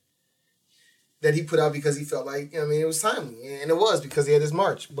 Mm-hmm. that he put out because he felt like, I mean, it was timely, and it was because he had this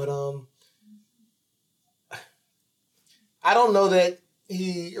march. But I don't know that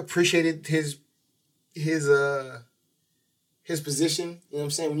he appreciated his position. You know what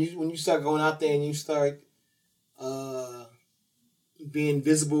I'm saying? When you start going out there and you start being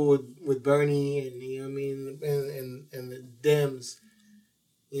visible with Bernie and you know what I mean, and the Dems,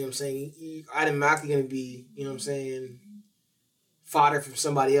 you know what I'm saying, you automatically gonna be, you know what I'm saying, fodder from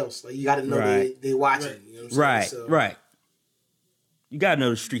somebody else. Like you got to know they watching. You know what I'm saying? Right. You got to know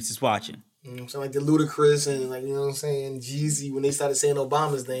the streets is watching. You know what I'm saying? Like the Ludacris and like, you know what I'm saying, Jeezy, when they started saying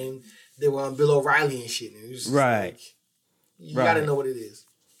Obama's name, they were on Bill O'Reilly and shit. And it was just like, you got to know what it is.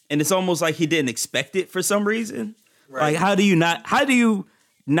 And it's almost like he didn't expect it for some reason. Right. Like how do you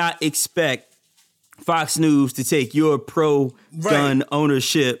not expect Fox News to take your pro-gun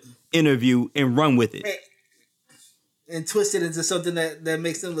ownership interview and run with it? And twist it into something that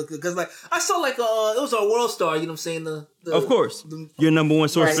makes them look good. Because, like, I saw, like, it was on World Star, you know what I'm saying? Of course. Your number one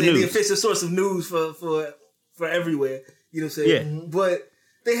source for news. The official source of news for everywhere, you know what I'm saying? Yeah. Mm-hmm. But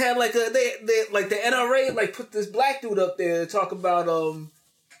they had, like, they like, the NRA, like, put this black dude up there to talk about the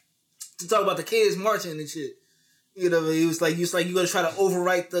kids marching and shit. You know, he was like, you going to try to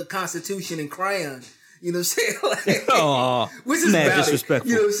overwrite the Constitution in crayon. You know what I'm saying? Like, which is mad valid, disrespectful.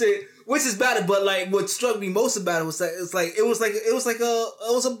 you know what I'm saying? Which is about it, but like what struck me most about it was a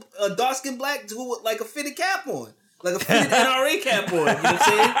dark skinned black dude with like a fitted cap on, like a fitted NRA cap on. You know what I'm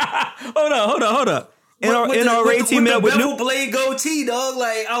saying? Hold up. NRA teaming up with Bevel blade goatee, dog.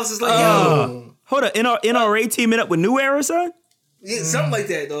 Like I was just like, yo, hold up. NRA teaming up with New Era, son. Yeah, something like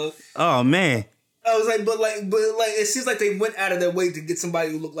that, dog. Oh man. I was like, but it seems like they went out of their way to get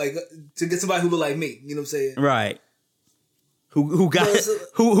somebody who looked like me. You know what I'm saying? Right. Who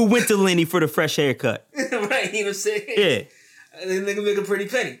went to Lenny for the fresh haircut? Right, you know what I'm saying? Yeah. And then they can make a pretty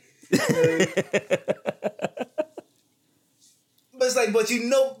penny. But it's like, but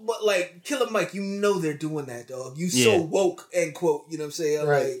like Killer Mike, you know they're doing that, dog. You so woke, end quote. You know what I'm saying?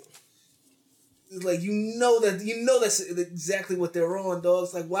 Right. Like, it's like you know that's exactly what they're on, dog.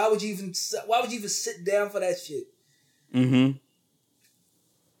 It's like why would you even sit down for that shit? Mm-hmm.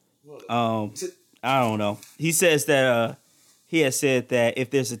 I don't know. He says that he has said that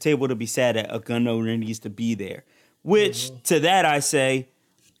if there's a table to be sat at, a gun owner needs to be there. Which to that I say,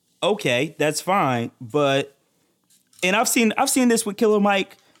 okay, that's fine. But and I've seen this with Killer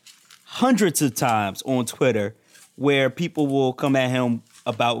Mike hundreds of times on Twitter, where people will come at him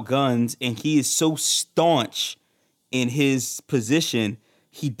about guns, and he is so staunch in his position.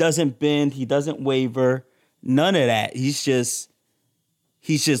 He doesn't bend, he doesn't waver, none of that. He's just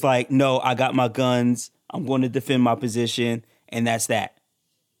like, no, I got my guns. I'm going to defend my position, and that's that.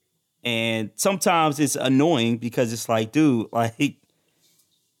 And sometimes it's annoying because it's like, dude, like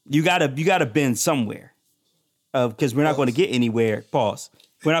you gotta bend somewhere, because we're not going to get anywhere. Pause.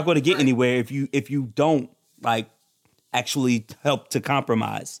 We're not going to get anywhere if you don't like actually help to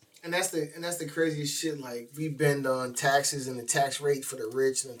compromise. And that's the craziest shit. Like we bend on taxes and the tax rate for the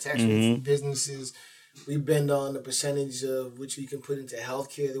rich and the tax rate for businesses. We bend on the percentage of which we can put into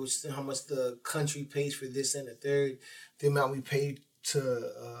healthcare, which is how much the country pays for this and the third, the amount we pay to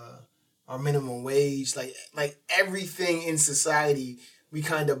our minimum wage, like everything in society, we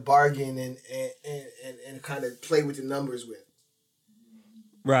kind of bargain and kind of play with the numbers with.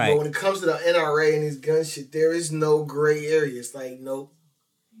 Right. But when it comes to the NRA and these gun shit, there is no gray area. It's like, nope,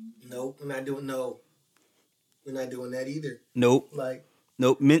 we're not doing that either. Nope. Like,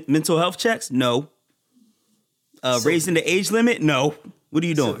 nope. Mental health checks? No. Raising the age limit? No. What are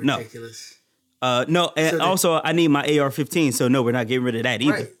you doing? So ridiculous. No. And also, I need my AR-15, so no, we're not getting rid of that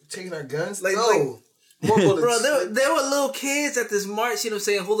either. Right. Taking our guns? Like, no. Bro, there were little kids at this march, you know what I'm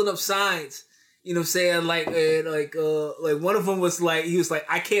saying, holding up signs. You know what I'm saying? Like one of them was like, he was like,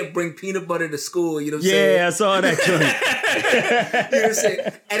 I can't bring peanut butter to school. You know what I'm saying? Yeah, I saw that joint. You know what I'm saying?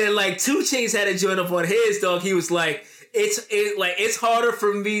 And then like 2 Chainz had a joint up on his, dog. He was like, it's harder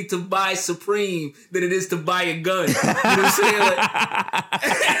for me to buy Supreme than it is to buy a gun. You know what I'm saying?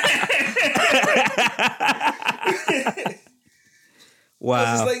 Like,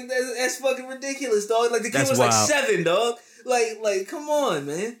 wow. Like, that's fucking ridiculous, dog. Like the kid was wild. like 7, dog. Like, come on,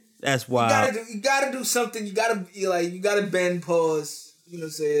 man. That's wild. You gotta do something. You gotta bend, pause. You know what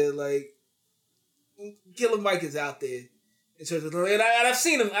I'm saying? Like, Killer Mike is out there in terms of, and I've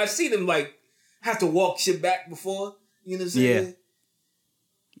seen him like have to walk shit back before. You know what I'm saying?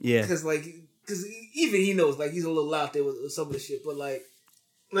 Yeah. Because even he knows, like, he's a little out there with some of the shit. But like,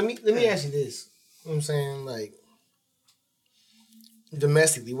 let me ask you this. You know what I'm saying? Like,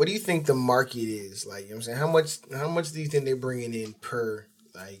 domestically, what do you think the market is? Like, you know what I'm saying? How much do you think they're bringing in per,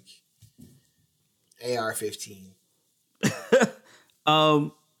 like, AR-15.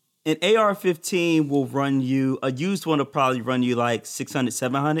 An AR-15 will run you. A used one will probably run you like 600,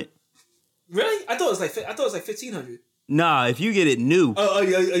 700. Really? I thought it was like 1,500. Nah, if you get it new. Oh,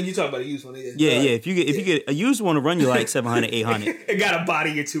 you talking about a used one? Yeah. If you get a used one, to run you like 700, 800. It got a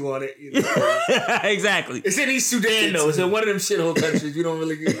body or two on it. Exactly. It's in East Sudan though. It's in one of them shithole countries. You don't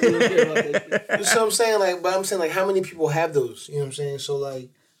really care about that shit. That's what I'm saying. But I'm saying how many people have those? You know what I'm saying? So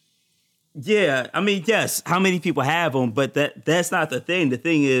yeah, I mean, yes, how many people have them, but that's not the thing. The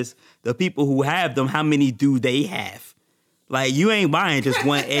thing is, the people who have them, how many do they have? Like, you ain't buying just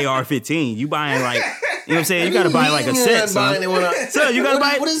one AR-15. You buying like, you know what I'm saying? You gotta buy like a set, son. So you gotta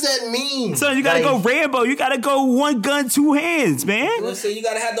buy. What does that mean? So you gotta go Rambo. You gotta go one gun, two hands, man. You know what I'm saying? You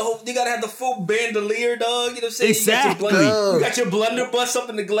gotta have the full bandolier, dog. You know what I'm saying? Exactly. You got your blunderbuss up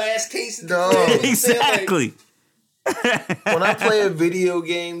in the glass case. Dog. Exactly. When I play a video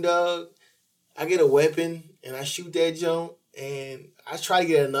game, dog, I get a weapon and I shoot that junk and I try to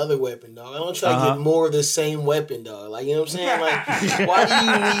get another weapon, dog. I don't try to get more of the same weapon, dog. Like, you know what I'm saying? Like, why do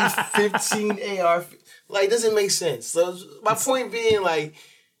you need 15 AR? Like, it doesn't make sense. So my point being, like,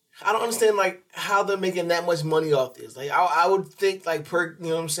 I don't understand, like, how they're making that much money off this. Like, I would think, like, per, you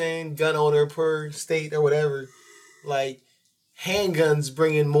know what I'm saying, gun owner per state or whatever, like, handguns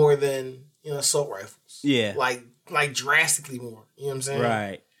bring in more than, you know, assault rifles. Yeah. Like drastically more. You know what I'm saying?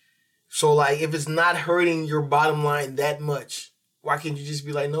 Right. So, like, if it's not hurting your bottom line that much, why can't you just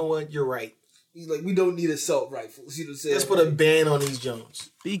be like, know what? You're right. He's like, we don't need assault rifles. You know what I'm saying? Let's put a ban on these Jones.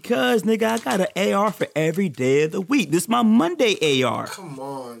 Because, nigga, I got an AR for every day of the week. This is my Monday AR. Come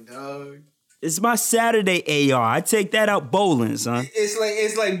on, dog. It's my Saturday AR. I take that out bowling, son.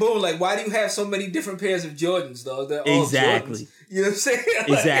 It's like boom. Like, why do you have so many different pairs of Jordans, dog? They're all Exactly. Jordans. You know what I'm saying?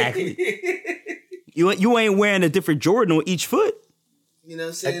 Exactly. You ain't wearing a different Jordan on each foot. You know what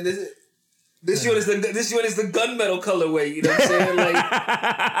I'm saying? This joint is the gunmetal colorway. You know what I'm saying? Like,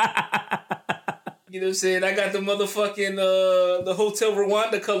 you know what I'm saying? I got the motherfucking the Hotel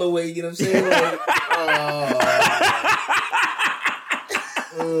Rwanda colorway. You know what I'm saying? Like,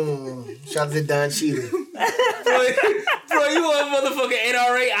 shout out to Don Cheadle. bro, you want motherfucking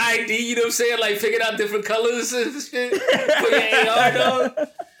NRA ID? You know what I'm saying? Like, picking out different colors and shit for your AR, dog.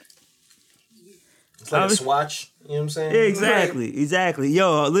 It's like a swatch. You know what I'm saying? Exactly.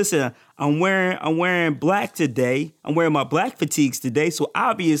 Yo, listen, I'm wearing black today. I'm wearing my black fatigues today, so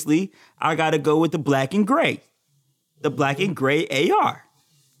obviously I gotta go with the black and gray. The black and gray AR. You know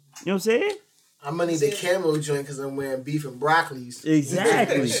what I'm saying? I'm gonna need the camo joint because I'm wearing beef and broccolis.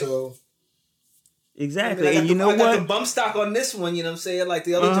 Exactly. So exactly. I mean, and you know I got what? the bump stock on this one, you know what I'm saying? Like,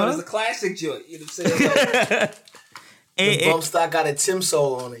 the other joint is the classic joint. You know what I'm saying? Like, the bump stock got a Tim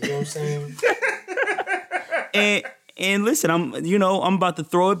Sol on it. You know what I'm saying? And listen, I'm about to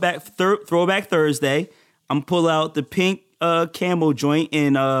throw it back Thursday. I'm pull out the pink camo joint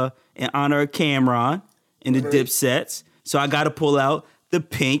in honor of Cameron and the Dipsets. So I got to pull out the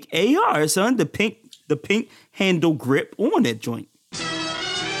pink AR, son. The pink handle grip on that joint.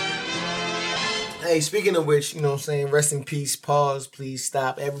 Hey, speaking of which, you know what I'm saying? Rest in peace. Pause. Please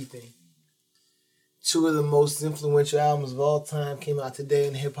stop everything. 2 of the most influential albums of all time came out today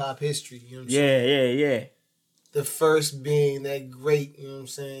in hip hop history. You know what I'm saying? Yeah. The first being that great, you know what I'm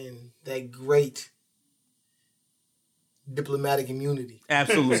saying? That great diplomatic immunity.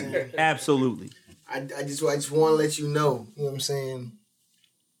 Absolutely. Absolutely. I just want to let you know what I'm saying?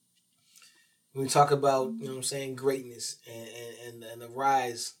 When we talk about, you know what I'm saying, greatness and the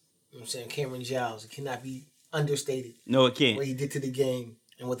rise, you know what I'm saying, Cameron Giles, it cannot be understated. No, it can't. What he did to the game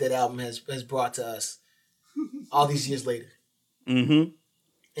and what that album has brought to us all these years later. Mm-hmm.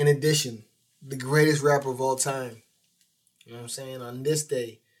 In addition, the greatest rapper of all time. You know what I'm saying? On this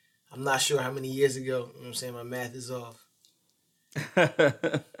day, I'm not sure how many years ago, you know what I'm saying, my math is off.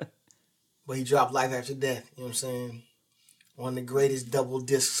 But he dropped Life After Death, you know what I'm saying? One of the greatest double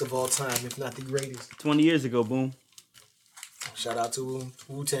discs of all time, if not the greatest. 20 years ago, boom. Shout out to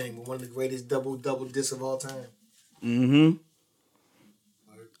Wu-Tang, but one of the greatest double discs of all time. Mm-hmm.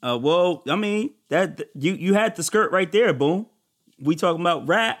 Well, I mean, that you had the skirt right there, boom. We talking about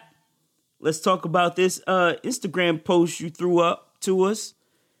rap. Let's talk about this Instagram post you threw up to us,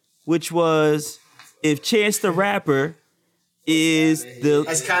 which was if Chance the Rapper is the...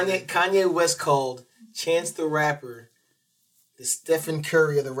 As Kanye West called Chance the Rapper the Stephen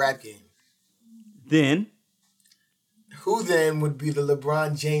Curry of the rap game. Then? Who then would be the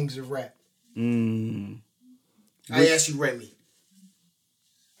LeBron James of rap? I ask you, Remy.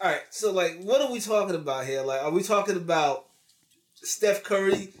 all right, so, like, what are we talking about here? Like, are we talking about Steph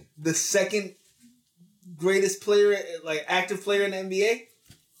Curry, the second greatest player, like, active player in the NBA?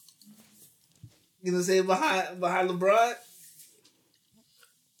 You know what I'm saying? Behind LeBron.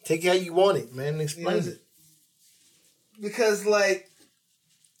 Take it how you want it, man. Explain it. Because like,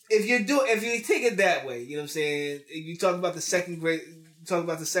 if you take it that way, you know what I'm saying? You talk about the second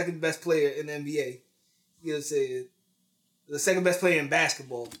best player in the NBA. You know what I'm saying? The second best player in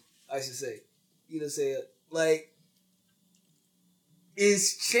basketball, I should say. You know what I'm saying? Like,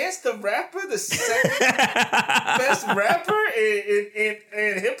 is Chance the Rapper the second best rapper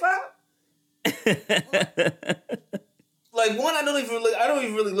in hip hop? Like, one, I don't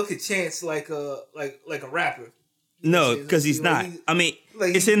even really look at Chance like a rapper. No, because he's not. I mean,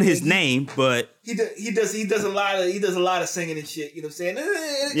 like, it's in his name, but he does a lot of singing and shit. You know what I'm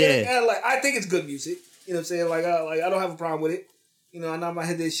saying? And like, I think it's good music. You know what I'm saying? Like I don't have a problem with it. You know, I know my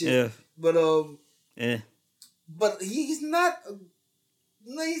head this shit. Yeah. But yeah. But he's not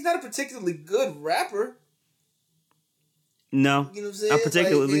a particularly good rapper. No, you know what I'm saying? not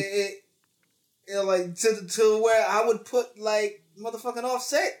particularly. Like to where I would put like motherfucking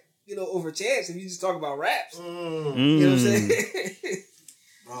Offset, you know, over Chance if you just talk about raps. You know what I'm saying?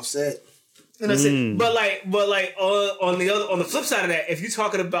 Offset. You know what I'm saying? But like on the flip side of that, if you're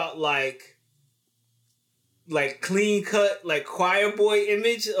talking about like clean cut, like choir boy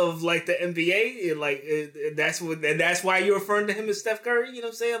image of like the NBA, and that's why you're referring to him as Steph Curry. You know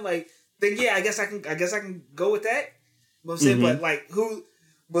what I'm saying? Like, then yeah, I guess I can go with that. You know what I'm saying? But like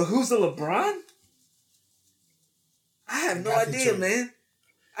who's the LeBron? I have no idea, man.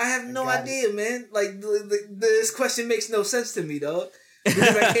 I have no idea, man. Like this question makes no sense to me, dog.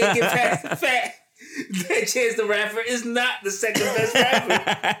 Because I can't get past the fact that Chance the Rapper is not the second best rapper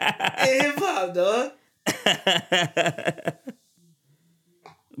in hip hop, dog.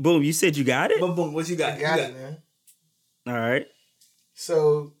 Boom, you said you got it? But boom, what you got? I got it, man. All right.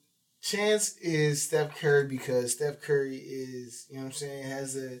 So, Chance is Steph Curry because Steph Curry is, you know what I'm saying,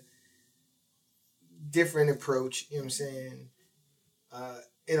 has a different approach, you know what I'm saying.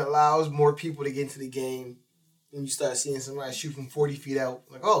 It allows more people to get into the game. And you start seeing somebody shoot from 40 feet out,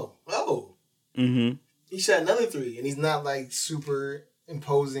 like, oh. Mm-hmm. He shot another three, and he's not, like, super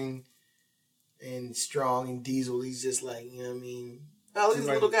imposing and strong and diesel. He's just like, you know what I mean? Oh, look at this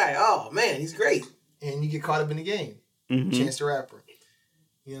little guy. Oh, man, he's great. And you get caught up in the game. Mm-hmm. Chance the Rapper.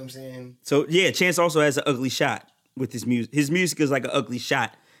 You know what I'm saying? So, yeah, Chance also has an ugly shot with his music. His music is like an ugly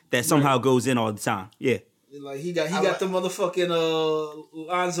shot that somehow goes in all the time. Yeah. Like, he got the motherfucking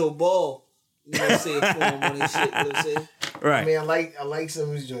Lonzo Ball. You know what I'm saying? For him on his shit. You know what I'm saying? Right. I mean, I like some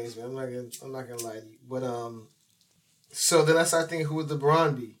of his joints, man. I'm not gonna lie to you. But so then I started thinking, who would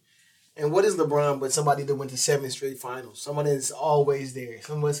LeBron be? And what is LeBron but somebody that went to 7 straight finals? Someone that's always there.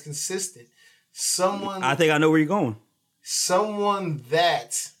 Someone that's consistent. I think I know where you're going. Someone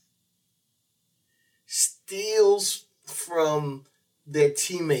that steals from their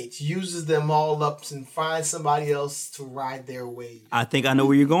teammates, uses them all up, and finds somebody else to ride their wave. I think I know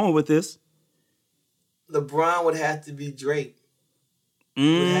where you're going with this. LeBron would have to be Drake.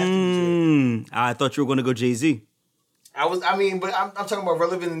 I thought you were going to go Jay-Z. But I'm talking about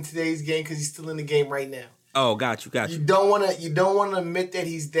relevant in today's game because he's still in the game right now. Oh, got you. You don't want to admit that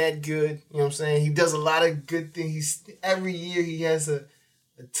he's that good. You know what I'm saying? He does a lot of good things. Every year he has a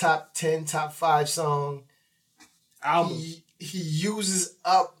top 10, top 5 song album. He uses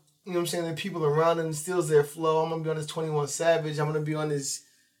up, you know what I'm saying, the people around him, steals their flow. I'm gonna be on this 21 Savage. I'm gonna be on this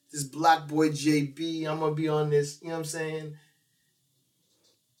Black Boy JB. I'm gonna be on this, you know what I'm saying?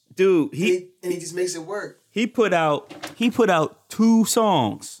 Dude, he just makes it work. He put out 2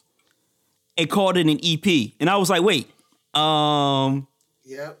 songs and called it an EP. And I was like, wait,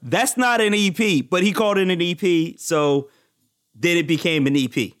 that's not an EP, but he called it an EP, so then it became an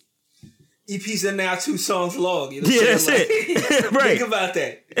EP. EPs are now 2 songs long. You know that's it. Right. Think about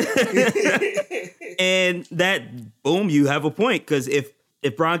that. And that, boom, you have a point. Because if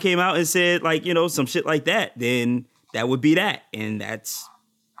Bron came out and said, like, you know, some shit like that, then that would be that. And that's,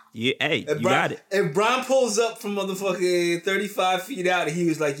 yeah, hey, you got it. If Bron pulls up from motherfucking 35 feet out and he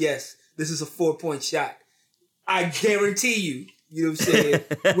was like, yes, this is a 4-point shot, I guarantee you, you know what I'm saying,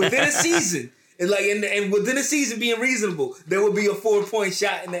 within a season, and within a season being reasonable, there would be a 4-point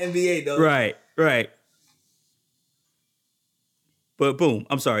shot in the NBA, though. Right. But boom,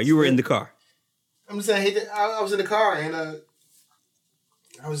 I'm sorry, you were in the car. I'm just saying, I was in the car and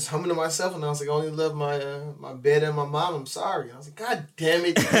I was humming to myself and I was like, I only love my bed and my mom. I'm sorry. I was like, God damn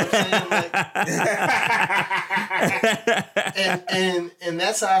it. You know what I'm saying? And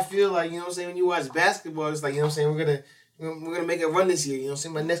that's how I feel like, you know what I'm saying, when you watch basketball, it's like, you know what I'm saying, we're gonna make a run this year. You know what I'm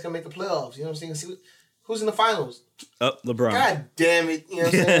saying? My Nets gonna make the playoffs. You know what I'm saying? See who's in the finals. LeBron. God damn it. You know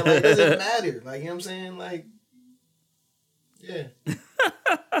what I'm saying? Like, it doesn't matter. Like, you know what I'm saying? Like, yeah.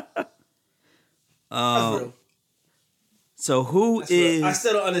 That's real. So who is? I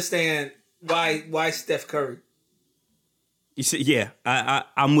still don't understand why Steph Curry. You see, yeah,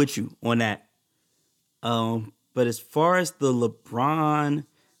 I'm with you on that. But as far as the LeBron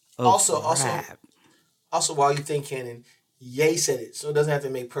of rap, also, while you think canon, Ye said it, so it doesn't have to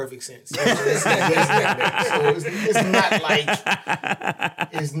make perfect sense. So it's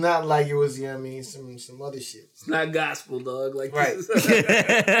not like it was, you know what I mean, some other shit. It's not gospel, dog. Like right.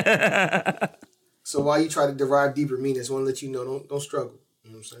 So while you try to derive deeper meaning, I just want to let you know, don't struggle.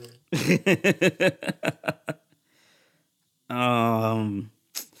 You know what I'm saying?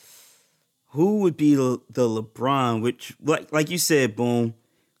 Who would be the LeBron, which, like you said, Boom,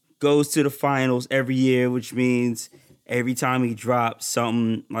 goes to the finals every year, which means every time he drops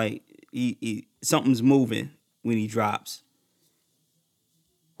something, like something's moving when he drops.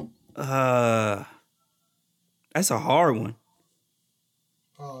 That's a hard one.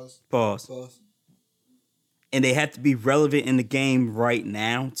 Pause. And they have to be relevant in the game right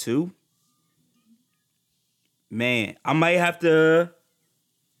now too. Man, I might have to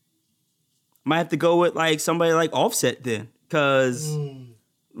go with like somebody like Offset then, because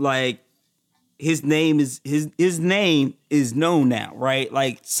like his name is known now, right?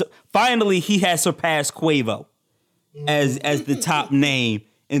 Like so, finally he has surpassed Quavo as the top name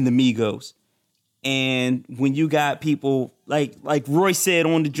in the Migos. And when you got people like Roy said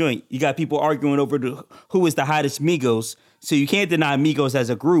on the joint, you got people arguing over who is the hottest Migos. So you can't deny Migos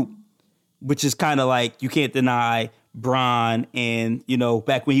as a group, which is kind of like you can't deny Bron and, you know,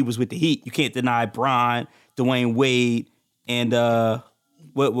 back when he was with the Heat, you can't deny Bron, Dwayne Wade, and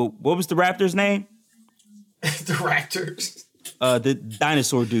what was the Raptors' name? The Raptors. The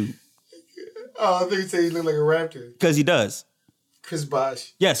dinosaur dude. Oh, I think you said he looked like a raptor. Because he does. Chris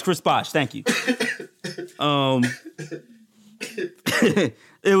Bosh. Yes, Chris Bosh. Thank you.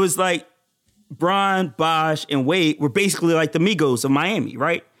 It was like Bron, Bosh, and Wade were basically like the Migos of Miami,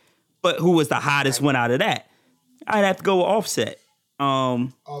 right? But who was the hottest one out of that? I'd have to go with Offset.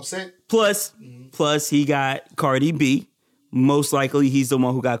 Offset? Plus he got Cardi B. Most likely he's the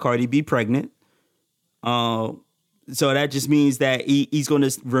one who got Cardi B pregnant. So that just means that he's going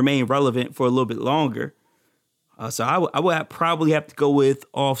to remain relevant for a little bit longer. So I would probably have to go with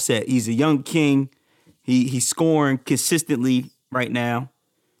Offset. He's a young king. He's scoring consistently right now.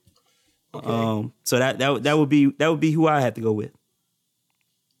 Okay. So that would be who I had to go with.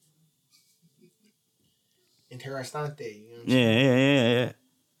 Interessante. You know what I'm saying? Yeah.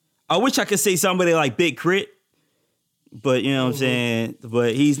 I wish I could say somebody like Big Crit, but you know what I'm saying?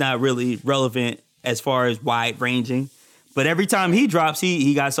 But he's not really relevant as far as wide ranging. But every time he drops,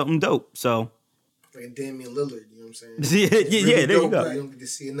 he got something dope. So like Damian Lillard, you know what I'm saying? yeah, really there you go. You don't get to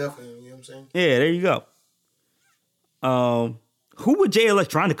see enough of him, you know what I'm saying? Yeah, there you go. Who would Jay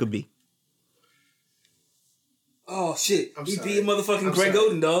Electronica be? Oh shit! He beat motherfucking Greg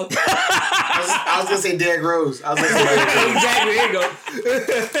Oden, dog. I was gonna say Derrick Rose. Exactly. Here you go.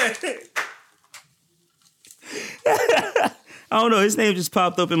 I don't know. His name just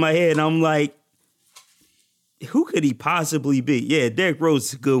popped up in my head, and I'm like, who could he possibly be? Yeah, Derrick Rose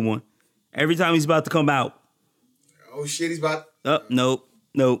is a good one. Every time he's about to come out. Oh shit, he's about. Oh, nope.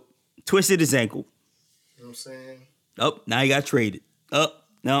 Twisted his ankle. You know what I'm saying? Oh, now he got traded. Oh,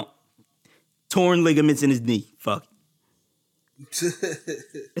 no. Torn ligaments in his knee. Fuck.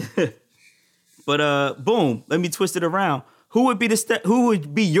 But boom, let me twist it around. Who would be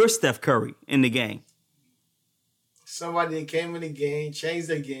your Steph Curry in the game? Somebody that came in the game, changed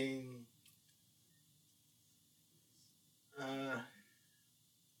the game.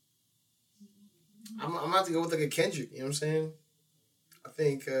 I'm about to go with like a Kendrick. You know what I'm saying? I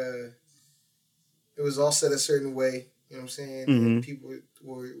think it was all set a certain way. You know what I'm saying? Mm-hmm. And people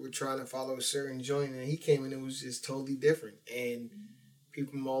were trying to follow a certain joint, and he came in and it was just totally different. And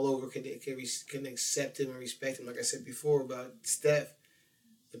people from all over can accept him and respect him. Like I said before about Steph,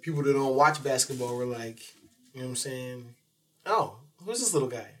 the people that don't watch basketball were like, you know what I'm saying? Oh, who's this little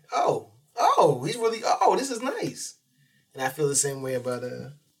guy? Oh, he's really, this is nice. And I feel the same way about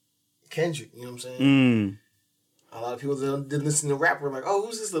Kendrick, you know what I'm saying? A lot of people that didn't listen to rap were like, oh,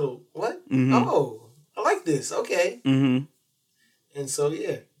 who's this little, what? Mm-hmm. Oh, I like this, okay. Mm-hmm. And so,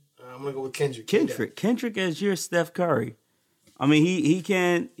 yeah, I'm going to go with Kendrick. Kendrick as your Steph Curry. I mean, he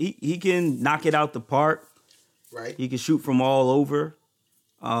can knock it out the park. Right. He can shoot from all over.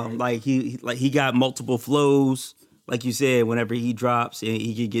 Like he got multiple flows. Like you said, whenever he drops, and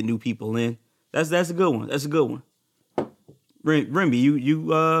he can get new people in. That's a good one. That's a good one. Rimby, you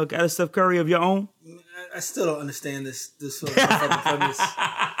got a Steph Curry of your own? I still don't understand this fucking premise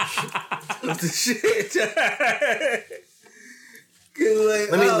of the shit.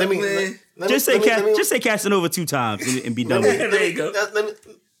 Like, Just say Casanova 2 times and be done with it. There you go.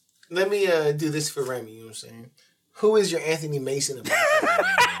 Let me do this for Remy. You know what I'm saying? Who is your Anthony Mason about?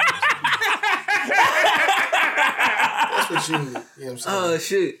 That's what you need. You know what I'm saying? Oh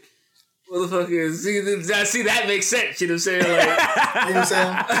shit. Motherfucker, see that makes sense, you know what I'm saying? Like, you know what I'm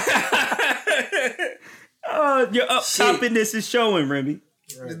saying? Your up-toppiness is showing, Remy.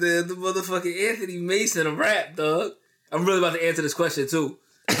 Right. The motherfucking Anthony Mason of rap, dog. I'm really about to answer this question too.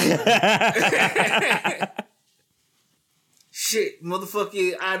 Shit,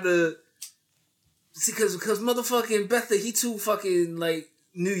 motherfucking either because motherfucking Betha, he too fucking like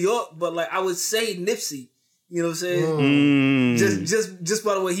New York, but like I would say Nipsey. You know what I'm saying? Just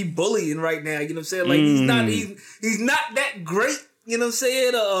by the way he bullying right now. You know what I'm saying? Like he's not that great. You know what I'm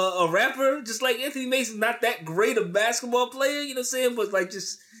saying? A rapper, just like Anthony Mason's not that great a basketball player. You know what I'm saying? But like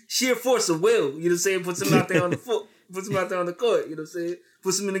just sheer force of will. You know what I'm saying? Puts him out there on the foot. Puts him out there on the court. You know what I'm saying?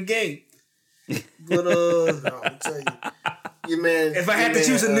 Puts him in the game. But no, I'll tell you. Your man. If I had to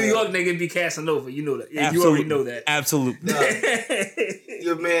choose a New York nigga, it'd be Casanova. You know that. Absolutely. You already know that. Absolutely.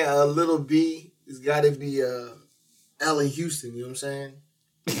 Your man, Little B. It's got to be Allen Houston, you know what I'm saying?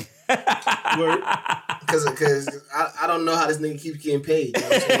 Because I don't know how this nigga keeps getting paid. You know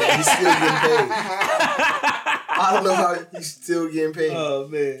what I'm saying? Like, he's still getting paid. I don't know how he's still getting paid. Oh,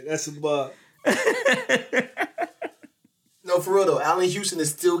 man. That's a bar. No, for real, though. Allen Houston is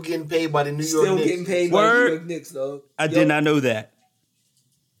still getting paid by the New York Knicks. Still getting paid by the New York Knicks, dog. I did not know that.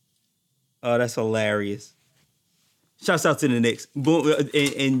 Oh, that's hilarious. Shouts out to the Knicks. Boom,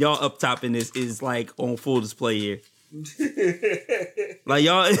 and y'all up top in this is like on full display here. Like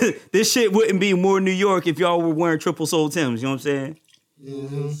y'all, this shit wouldn't be more New York if y'all were wearing triple sole Timbs. You know what I'm saying?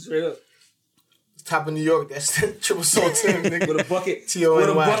 Mm-hmm. Straight up. Top of New York, that's triple sole Tim, nigga. With a bucket, T-O-N-Y. with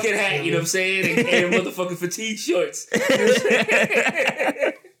a bucket hat. You know what I'm saying? And motherfucking fatigue shorts.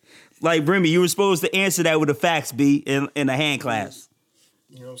 Like Remy, you were supposed to answer that with a fax B in a hand clasp.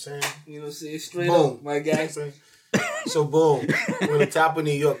 You know what I'm saying? You know what I'm saying? Straight boom, up, my guy. So boom, we're on the top of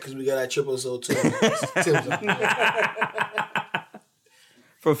New York because we got our triple sole Timbs on.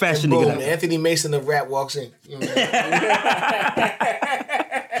 For a fashion boom, nigga. Anthony Mason of rap walks in. You know what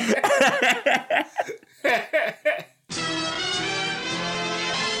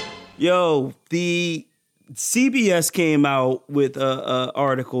Yo, the CBS came out with a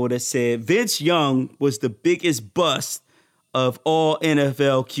article that said Vince Young was the biggest bust of all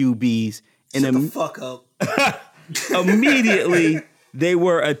NFL QBs. Shut the fuck up. Immediately, they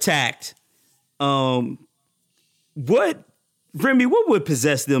were attacked. Remy, what would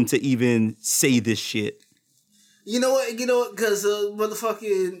possess them to even say this shit? You know what? Because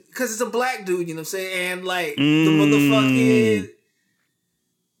because it's a black dude, you know what I'm saying? And like, the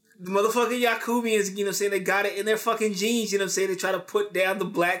motherfucking Yakubians, you know what I'm saying? They got it in their fucking genes, you know what I'm saying? They try to put down the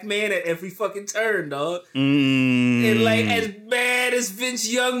black man at every fucking turn, dog. And like, as bad as Vince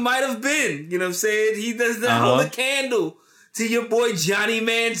Young might have been, you know what I'm saying? He does not hold a candle to your boy Johnny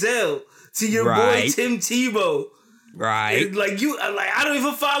Manziel, to your boy Tim Tebow. Right. Like, I don't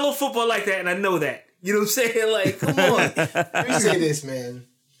even follow football like that, and I know that. You know what I'm saying? Like, come on. Let me say this, man.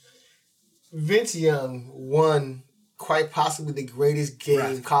 Vince Young won quite possibly the greatest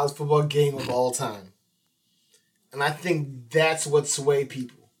college football game of all time. And I think that's what swayed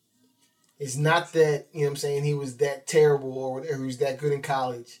people. It's not that, you know what I'm saying, he was that terrible or he was that good in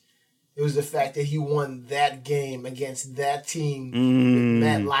college. It was the fact that he won that game against that team with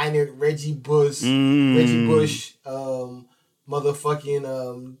Matt Leinart, Reggie Bush,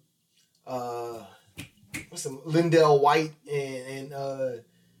 motherfucking Lindell White and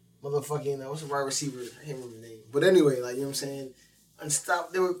motherfucking what's the wide receiver? I can't remember the name. But anyway, like, you know what I'm saying?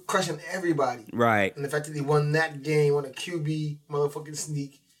 Unstoppable. They were crushing everybody. Right. And the fact that he won that game, won a QB motherfucking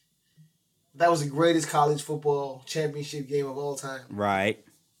sneak. That was the greatest college football championship game of all time. Right.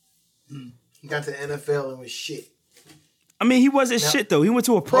 He got to the NFL and was shit. I mean, he wasn't shit, though. He went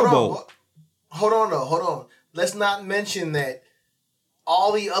to a Pro Bowl. Hold on. Let's not mention that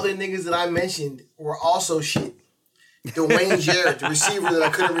all the other niggas that I mentioned were also shit. Dwayne Jarrett, the receiver that I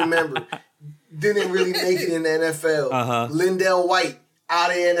couldn't remember, didn't really make it in the NFL. Lindell White, out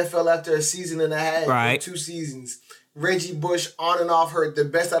of the NFL after a season and a half, or 2 seasons. Reggie Bush, on and off hurt, the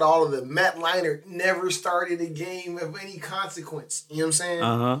best out of all of them. Matt Leinart never started a game of any consequence. You know what I'm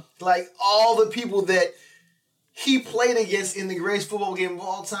saying? Like, all the people that he played against in the greatest football game of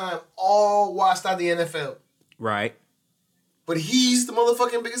all time all watched out the NFL. Right. But he's the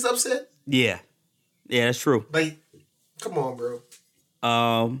motherfucking biggest upset? Yeah. Yeah, that's true. Like, come on, bro.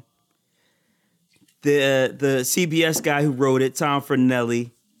 The CBS guy who wrote it, Tom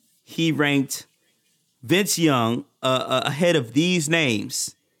Fornelli, he ranked Vince Young ahead of these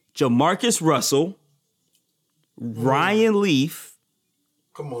names: Jamarcus Russell, Ryan Leaf,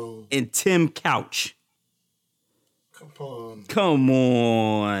 Come on. and Tim Couch. Come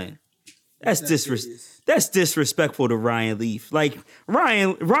on. That's disrespectful to Ryan Leaf. Like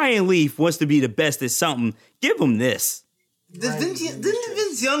Ryan Leaf wants to be the best at something. Give him this. Didn't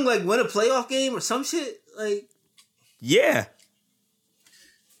Vince Young like win a playoff game or some shit? Like, yeah.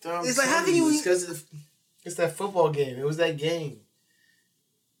 It's like, how can you? It's that football game. It was that game.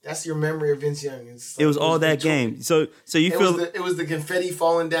 That's your memory of Vince Young. It was all that game. So you feel it was the confetti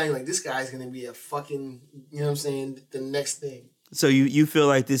falling down. You're like, this guy's gonna be a fucking, you know what I'm saying, the next thing. So you feel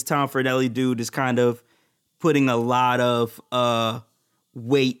like this Tom Fornelli dude is kind of putting a lot of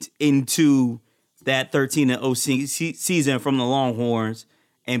weight into that 13-0 season from the Longhorns,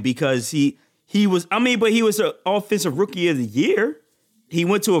 and because he was an offensive rookie of the year. He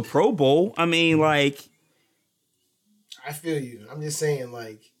went to a Pro Bowl. I mean, like, I feel you. I'm just saying,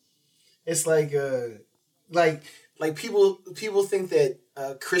 like, it's like people think that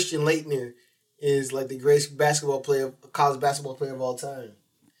Christian Laettner is like the greatest college basketball player of all time.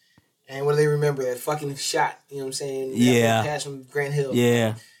 And what do they remember? That fucking shot, you know what I'm saying? Yeah. That pass from Grant Hill.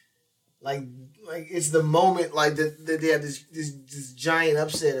 Yeah. Like it's the moment, like, that they have this giant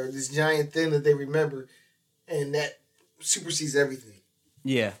upset or this giant thing that they remember, and that supersedes everything.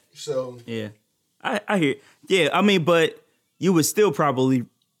 Yeah. So. Yeah. I hear. Yeah, I mean, but you would still probably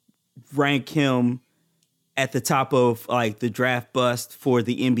rank him at the top of, like, the draft bust for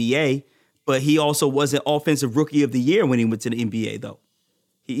the NBA, but he also wasn't offensive rookie of the year when he went to the NBA, though.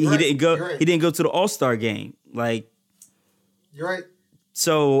 He didn't go. Right. He didn't go to the All-Star game. Like, You're right.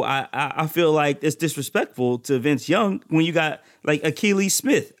 So I feel like it's disrespectful to Vince Young when you got like Achilles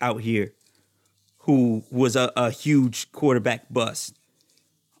Smith out here, who was a huge quarterback bust.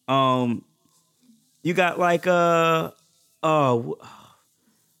 You got like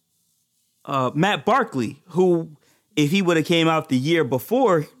Matt Barkley, who, if he would have came out the year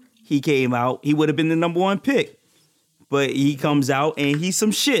before he came out, he would have been the number 1 pick. But he comes out and he's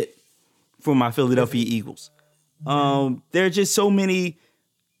some shit for my Philadelphia Eagles. There are just so many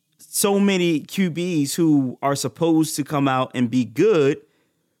QBs who are supposed to come out and be good,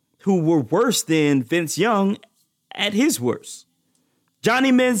 who were worse than Vince Young at his worst.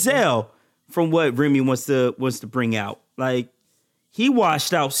 Johnny Manziel, from what Remy wants to bring out, like, he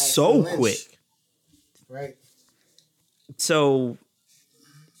washed out so quick. Right. So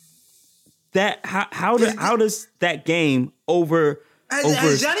that how does that game over?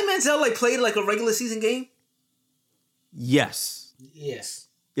 Has Johnny Manziel like played like a regular season game? Yes,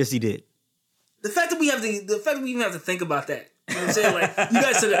 he did. The fact that we even have to think about that. You know what I'm saying? Like, you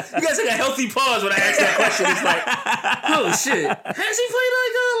guys took a healthy pause when I asked that question. It's like, oh shit, has he played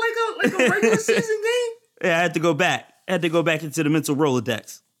like a regular season game? Yeah, I had to go back. Into the mental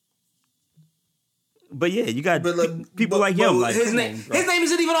Rolodex. But yeah, you got people like him. Like, his name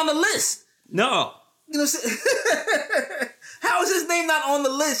isn't even on the list. No. You know what I'm saying? How is his name not on the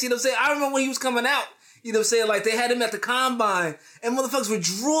list? You know what I'm saying? I remember when he was coming out. You know what I'm saying? Like, they had him at the combine, and motherfuckers were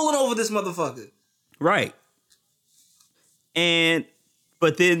drooling over this motherfucker. Right.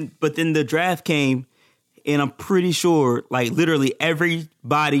 But then the draft came, and I'm pretty sure, like, literally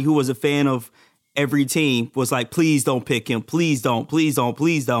everybody who was a fan of every team was like, please don't pick him. Please don't. Please don't.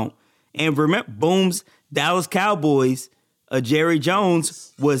 Please don't. And remember, Boom's Dallas Cowboys, Jerry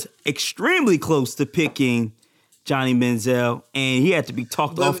Jones was extremely close to picking Johnny Manziel, and he had to be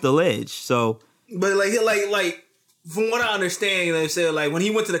talked off the ledge. So, but like from what I understand, you know what I'm saying, like, when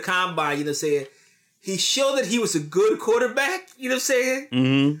he went to the combine, you know what I'm saying, he showed that he was a good quarterback, you know what I'm saying?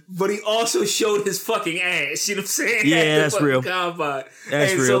 Mm-hmm. But he also showed his fucking ass, you know what I'm saying? Yeah, that's real. Combine.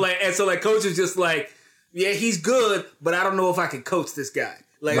 That's real. So coach was just like, yeah, he's good, but I don't know if I can coach this guy.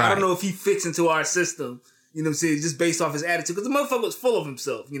 Like, right. I don't know if he fits into our system, you know what I'm saying, just based off his attitude. Because the motherfucker was full of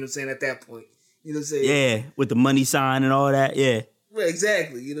himself, you know what I'm saying, at that point. You know what I'm saying? Yeah, with the money sign and all that, yeah. Right,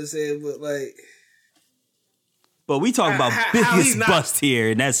 exactly, you know what I'm saying? But, like... But we talk about biggest bust here,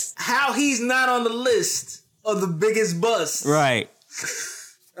 and that's... How he's not on the list of the biggest bust. Right.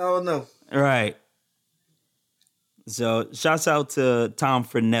 I don't know. Right. So, shouts out to Tom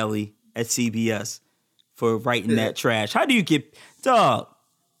Fornelli at CBS for writing that trash. How do you get... Dog,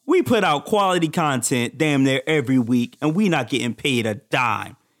 we put out quality content damn near every week, and we not getting paid a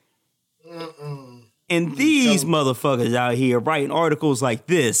dime. And these motherfuckers out here writing articles like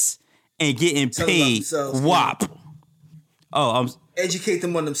this and getting paid whop. Oh, educate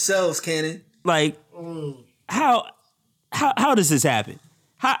them on themselves, Cannon. Like, how does this happen?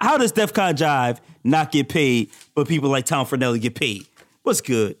 How does DefCon Jive not get paid, but people like Tom Fornelli get paid? What's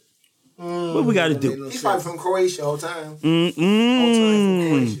good? What we got to do? He's probably from Croatia all time. Mm-mm. All time from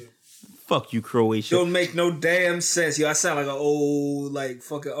Croatia. Fuck you, Croatia. Don't make no damn sense. Yo, I sound like an old, like,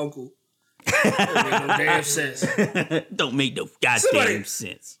 fucking uncle. Don't make no damn sense. Don't make no goddamn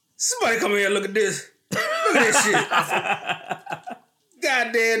sense. Somebody come here and look at this. Look at this shit.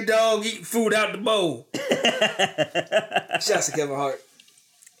 Goddamn dog eating food out the bowl. Shouts to Kevin Hart.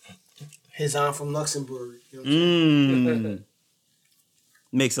 His aunt from Luxembourg. You know what I'm saying?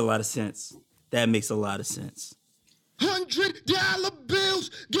 Makes a lot of sense. That makes a lot of sense. $100 bills,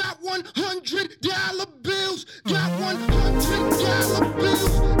 got $100 bills, got $100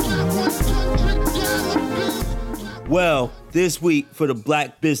 bills, got $100 bills. Well, this week for the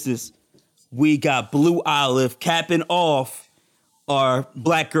Black Business, we got Blue Olive capping off our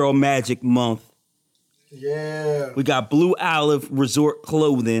Black Girl Magic Month. Yeah. We got Blue Olive Resort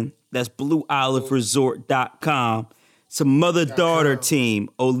Clothing. That's blueoliveresort.com. It's a mother-daughter team.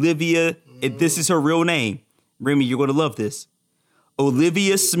 Olivia, and this is her real name. Remy, you're going to love this.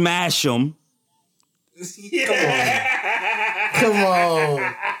 Olivia Smash'em. Come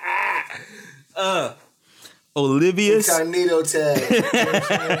on. Olivia. Incognito tag. You know what I'm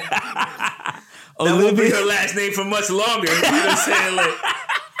saying? That won't be her last name for much longer. You know what I'm saying? Like,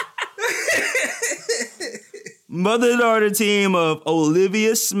 mother-daughter team of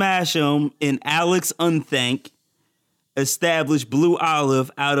Olivia Smash'em and Alex Unthank established Blue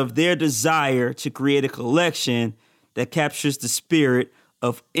Olive out of their desire to create a collection that captures the spirit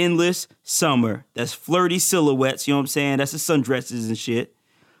of endless summer. That's flirty silhouettes, you know what I'm saying? That's the sundresses and shit.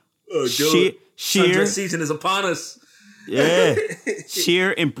 Sheer, sundress season is upon us. Yeah.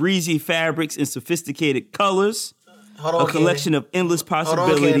 Sheer and breezy fabrics in sophisticated colors. Hold on, a collection of endless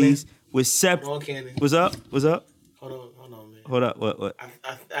possibilities with Hold on, Cannon. What's up? What's up? Hold on, man. Hold up. What?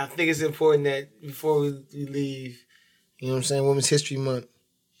 I think it's important that before we leave, you know what I'm saying, Women's History Month,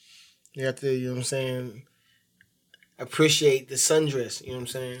 you have to, you know what I'm saying, appreciate the sundress, you know what I'm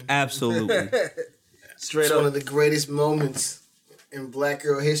saying? Absolutely. Straight up. One of the greatest moments in Black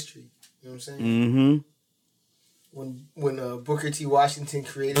girl history, you know what I'm saying? Mm-hmm. When Booker T. Washington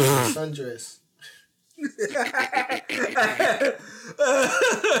created the sundress. And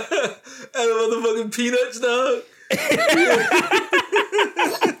the motherfucking peanuts, dog.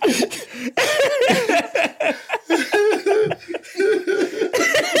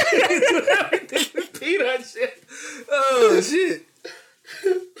 Peanut shit. Oh shit.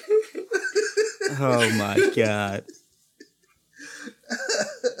 Oh my God.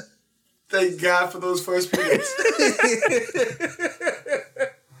 Thank God for those first peanuts.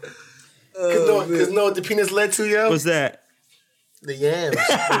 Because know what the peanuts led to, yo? What's that? The yams. You know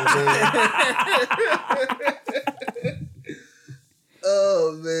what I'm saying?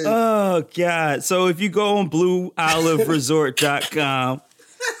 Oh man. Oh God. So if you go on blueoliveresort.com,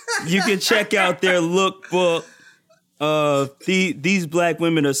 you can check out their lookbook. These black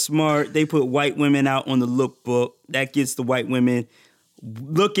women are smart. They put white women out on the lookbook. That gets the white women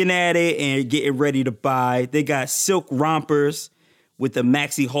looking at it and getting ready to buy. They got silk rompers with the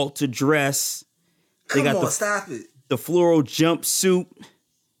maxi halter dress. They got stop it. The floral jumpsuit.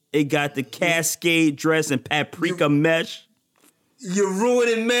 They got the cascade dress and paprika mesh. You're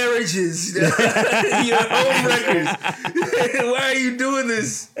ruining marriages. Your home records. Why are you doing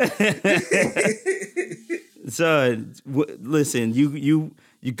this? Son, listen, you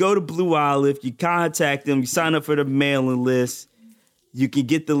go to Blue Olive, you contact them, you sign up for the mailing list. You can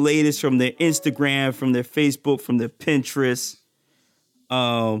get the latest from their Instagram, from their Facebook, from their Pinterest. You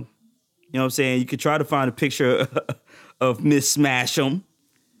know what I'm saying? You could try to find a picture of Miss Smash'em.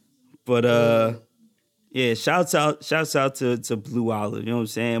 But yeah, shouts out to Blue Olive. You know what I'm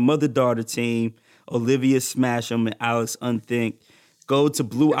saying? Mother-daughter team, Olivia Smash'em and Alex Unthink. Go to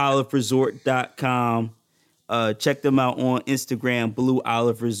blueoliveresort.com. Check them out on Instagram, Blue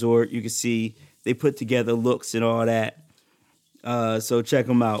Olive Resort. You can see they put together looks and all that. So check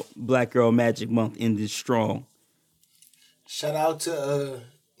them out. Black Girl Magic Month ended strong. Shout out to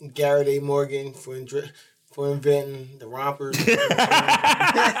Garrett A. Morgan for inventing the rompers. If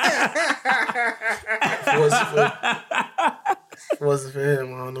it wasn't for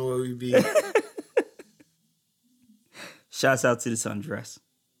him, I don't know where we'd be. Shouts out to the sundress.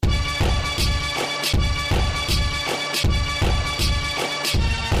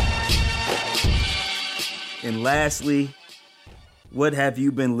 And lastly, what have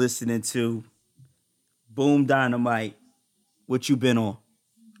you been listening to? Boom Dynamite. What you been on?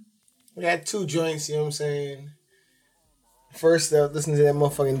 We had 2 joints, you know what I'm saying? First up, listen to that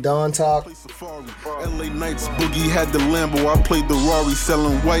motherfucking Dawn talk. LA Nights Boogie had the Lambo, I played the Rari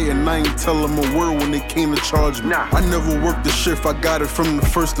selling white, and I ain't tell them a word when they came to charge me. I never worked the shift, I got it from the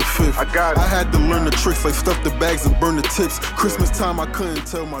 1st to 5th. I had to learn the tricks like stuff the bags and burn the tips. Christmas time I couldn't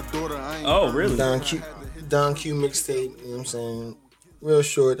tell my daughter I ain't. Oh, really? Don Q mixtape, you know what I'm saying? Real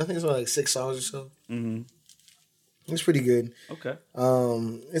short. I think it's only like 6 songs or so. Mm-hmm. It's pretty good. Okay.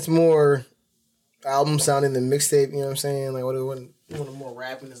 It's more album sounding than mixtape, you know what I'm saying? Like, what more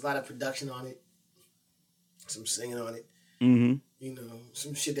rapping. There's a lot of production on it. Some singing on it. Mm-hmm. You know,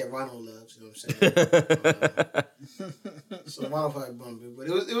 some shit that Ronald loves, you know what I'm saying? So Ronald probably bumped it, but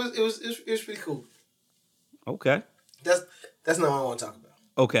it was pretty cool. Okay. That's not what I want to talk about.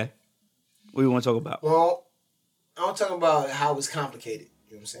 Okay. What do you want to talk about? Well, I want to talk about how it's complicated,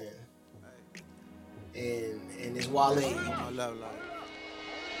 you know what I'm saying? And it's Wale.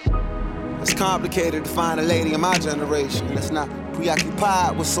 It's complicated to find a lady in my generation that's not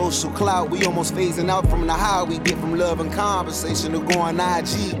preoccupied with social clout. We almost phasing out from the high we get from love and conversation to going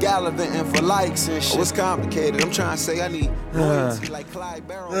IG, gallivanting for likes and shit. Oh, it's complicated. I'm trying to say I need loyalty like Clyde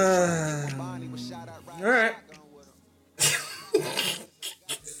Barrow. All right.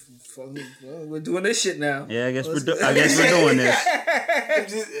 We're doing this shit now. Yeah, I guess we're doing this.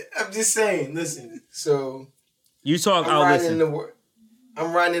 I'm just saying. Listen. So You talk. I'm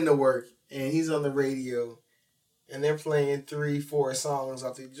riding into work, and he's on the radio, and they're playing 3-4 songs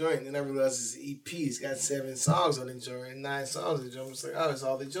off the joint. And then I realized it's an EP. It's got 7 songs on the joint, 9 songs on the joint. It's like, oh, it's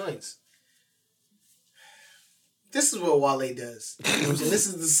all the joints. This is what Wale does. You know what I'm saying? This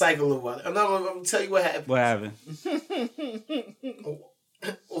is the cycle of Wale. I'm going to tell you what happened. What happened?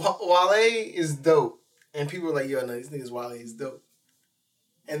 Wale is dope. And people are like, yo, no, these niggas Wale is dope.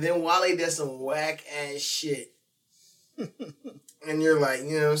 And then Wale does some whack ass shit. And you're like,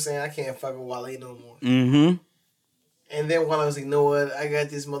 you know what I'm saying? I can't fuck with Wale no more. Mm-hmm. And then Wale was like, you know what? I got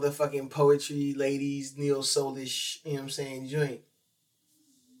this motherfucking poetry, ladies, neo-soulish, you know what I'm saying, joint.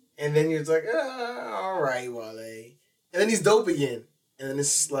 And then you're like, all right, Wale. And then he's dope again. And then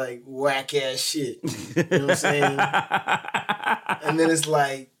it's like whack ass shit. You know what I'm saying? And then it's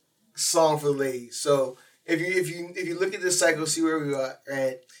like song for the ladies. So if you look at this cycle, see where we are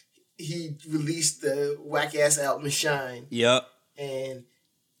at. He released the whack ass album Shine. Yep. And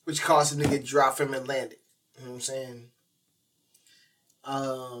which caused him to get dropped from Atlantic. You know what I'm saying?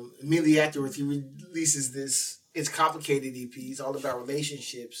 Immediately afterwards, he releases this It's Complicated EP. It's all about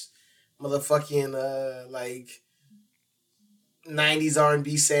relationships. Motherfucking like 90s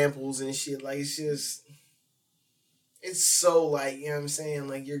R&B samples and shit. Like it's so like, you know what I'm saying?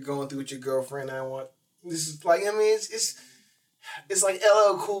 Like you're going through with your girlfriend. This is like, I mean, it's like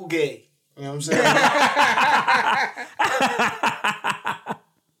LL Cool Gay. You know what I'm saying?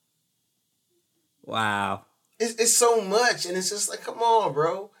 Wow. It's so much, and it's just like, come on,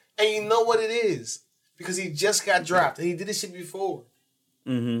 bro. And you know what it is. Because he just got dropped, and he did this shit before.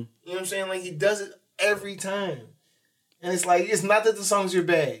 Mm-hmm. You know what I'm saying? Like, he does it every time. And it's like, it's not that the songs are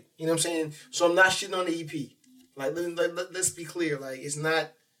bad. You know what I'm saying? So I'm not shitting on the EP. Like, let's be clear. Like, it's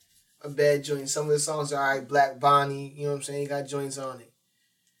not a bad joint. Some of the songs are all right. Black Bonnie, you know what I'm saying? He got joints on it.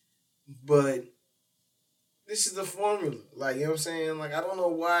 But this is the formula. Like, you know what I'm saying? Like, I don't know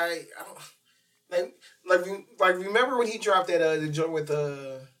why. Remember when he dropped that the joint with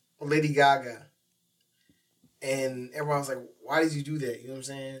Lady Gaga? And everyone was like, why did you do that? You know what I'm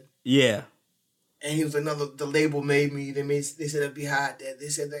saying? Yeah. And he was like, no, the label made me. They said it'd be hot. They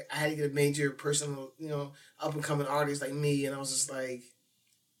said that I had to get a major personal, up and coming artist like me. And I was just like,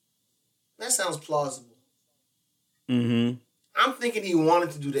 that sounds plausible. Mm-hmm. I'm thinking he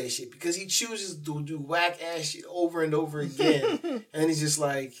wanted to do that shit because he chooses to do whack ass shit over and over again. And then he's just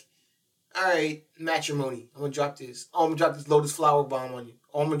like, all right, Matrimony. I'm gonna drop this. Oh, I'm gonna drop this Lotus Flower Bomb on you.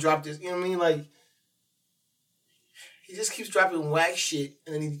 Oh, I'm gonna drop this. You know what I mean? Like, he just keeps dropping whack shit,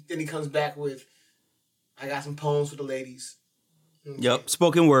 and then he comes back with, I got some poems for the ladies. You know yep,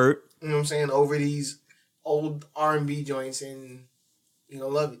 spoken word. You know what I'm saying? Over these old R&B joints, and you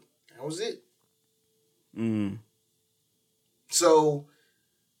gonna love it. That was it. Mm. So,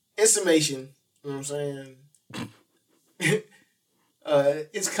 in summation, you know what I'm saying?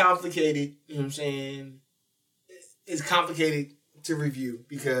 It's complicated, you know what I'm saying? It's complicated to review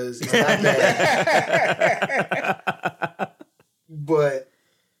because it's not bad. But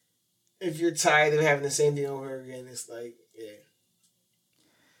if you're tired of having the same thing over again, it's like, yeah.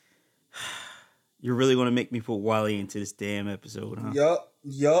 You're really going to make me put Wale into this damn episode, huh?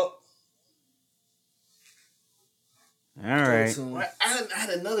 Yup. All right. I had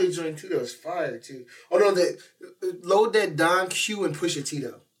another joint too that was fire too. Oh no, load that Don Q and Pusha T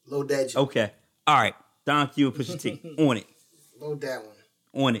though. Load that joint. Okay. All right. Don Q and Pusha T on it. Oh, that one.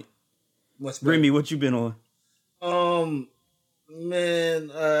 On it. What's better? Remy, what you been on?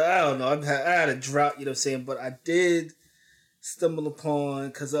 Man, I don't know. I had a drought, you know what I'm saying? But I did stumble upon,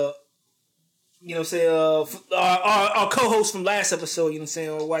 because, you know what I'm saying, our co-host from last episode, you know what I'm saying,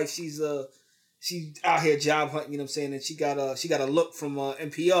 our wife, she's out here job hunting, you know what I'm saying, and she got a look from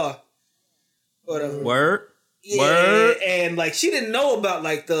NPR. Whatever. Word? Yeah, Word? and like she didn't know about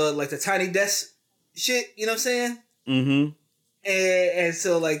like the tiny desk shit, you know what I'm saying? Mm-hmm. And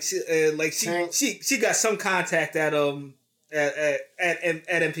so like she got some contact at NPR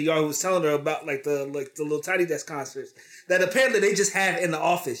who was telling her about like the little tiny desk concerts that apparently they just have in the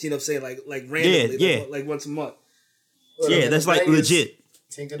office, you know what I'm saying, like randomly, like once a month. Yeah, that's like legit.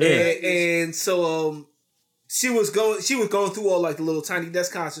 And so she was going through all like the little tiny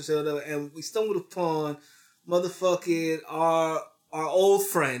desk concerts and we stumbled upon motherfucking our old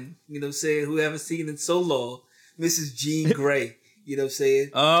friend, you know what I'm saying, who we haven't seen in so long, Mrs. Jean Grey, you know what I'm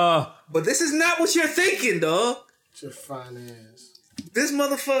saying? But this is not what you're thinking, dog. It's your fine ass. This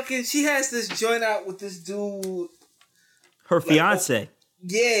motherfucking, she has this joint out with this dude. Her fiance.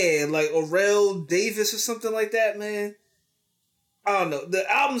 Yeah, like Aurel Davis or something like that, man. I don't know. The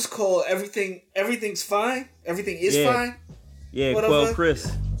album's called Everything's Fine. Everything is fine. Yeah, whatever. Quell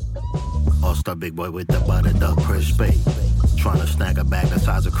Chris. All-star big boy with the butter duck crisp bait. Trying to snag a bag the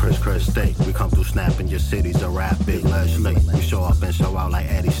size of Chris steak. We come through snapping your cities a rap big Leslie. We show up and show out like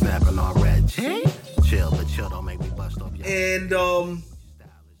Eddie snapping on Red G. Chill, but chill don't make me bust off your... And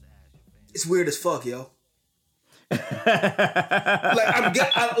it's weird as fuck, yo. I'm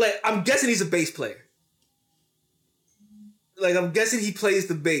guessing he's a bass player. Like, I'm guessing he plays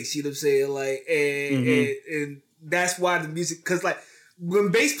the bass, you know what I'm saying? Like, and that's why the music, because like when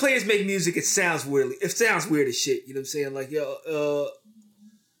bass players make music, it sounds weird as shit, you know what I'm saying? Like, yo,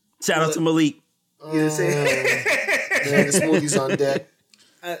 shout out to Malik. You know what I'm saying? Man, the smoothie's on deck.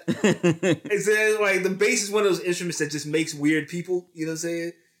 It's like the bass is one of those instruments that just makes weird people, you know what I'm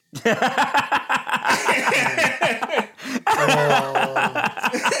saying?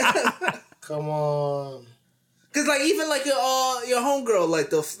 Come on. Cause like even like your homegirl, like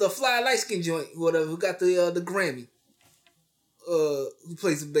the fly light skin joint, whatever, who got the Grammy, who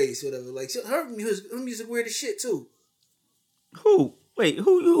plays the bass, whatever. Like her music weird as shit too. Who? Wait,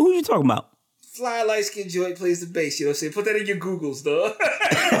 who you talking about? Fly light skin joint plays the bass. You know what I'm saying? Put that in your Googles, though.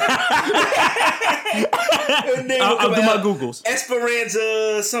 I'll do my Googles.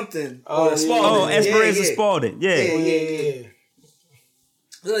 Esperanza something. Spalding. Oh, Esperanza Spalding. Yeah.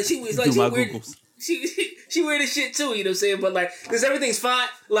 Like she was like do she my weird. Googles. She weird as shit too, you know what I'm saying? But like, because everything's fine.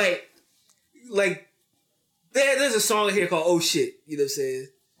 Like there's a song here called "Oh Shit," you know what I'm saying?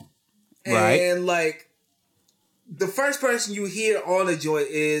 Right. And like, the first person you hear on the joint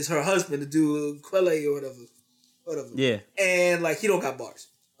is her husband, the dude Quelle or whatever. Yeah. And like, he don't got bars.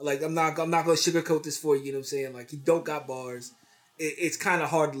 Like, I'm not gonna sugarcoat this for you. You know what I'm saying? Like, he don't got bars. It's kind of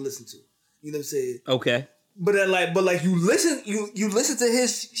hard to listen to. You know what I'm saying? Okay. But you listen to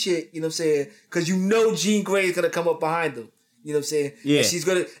his shit, you know what I'm saying? Because you know Jean Grey is gonna come up behind him. You know what I'm saying? Yeah. And she's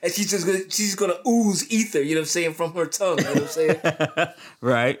gonna ooze ether, you know what I'm saying, from her tongue, you know what I'm saying?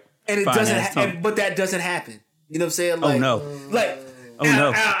 Right. And it but that doesn't happen. You know what I'm saying? Like, oh no. Like,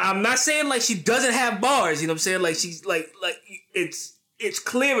 I'm not saying like she doesn't have bars, you know what I'm saying? Like she's like it's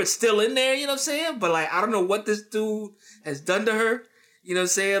clear it's still in there, you know what I'm saying? But like, I don't know what this dude has done to her. You know what I'm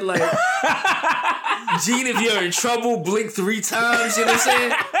saying? Like, Gene, if you're in trouble, blink 3 times. You know what I'm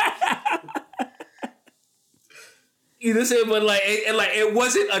saying? You know what I'm saying? But like, it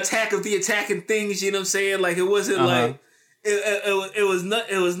wasn't Attack of the Attacking Things. You know what I'm saying? Like, it wasn't like it was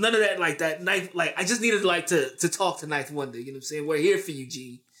none of that. Like that night. Like, I just needed like to talk to Ninth Wonder. You know what I'm saying? We're here for you,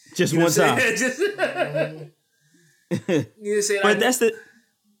 Gene. Just you know one time. Just, you know what I'm saying?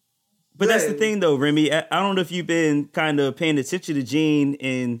 But that's the thing, though, Remy. I don't know if you've been kind of paying attention to Jean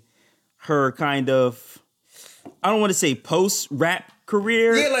and her kind of, I don't want to say post-rap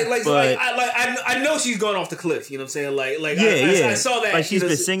career. Yeah, I know she's going off the cliff. You know what I'm saying? I saw that. Like she's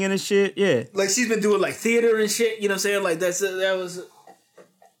been singing and shit. Yeah. Like she's been doing like theater and shit. You know what I'm saying? Like that was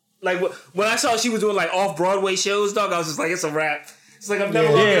like when I saw she was doing like off-Broadway shows, dog. I was just like, it's a wrap. It's like I've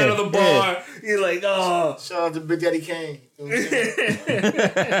never walked out of the bar. Yeah. You're like, oh. Shout out to Big Daddy Kane.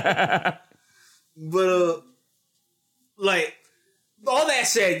 But like all that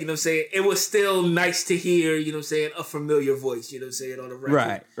said, you know what I'm saying, it was still nice to hear, you know what I'm saying, a familiar voice, you know what I'm saying, on the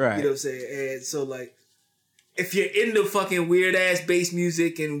record. Right. You know what I'm saying? And so like, if you're into fucking weird ass bass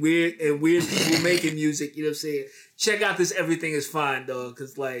music and weird people making music, you know what I'm saying, check out this Everything Is Fine, dog,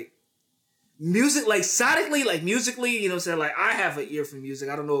 because like music, like sonically, like musically, you know what I'm saying, like I have an ear for music.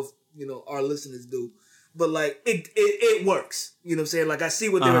 I don't know if, you know, our listeners do. but like it works. You know what I'm saying? Like I see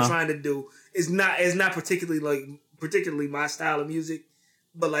what they were trying to do. It's not particularly my style of music,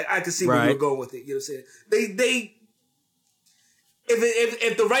 but like I could see where you were going with it. You know what I'm saying? They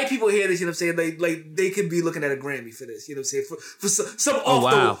if the right people hear this, you know what I'm saying, they could be looking at a Grammy for this, you know what I'm saying, for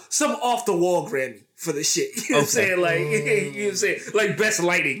some off the wall Grammy for this shit. You know what I'm saying? Like you know what I'm saying? Like best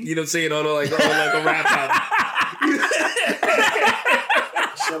lighting, you know what I'm saying, on like a rap album.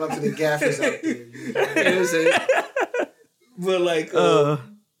 Shout out to the gaffers out there. You know what I'm saying? But like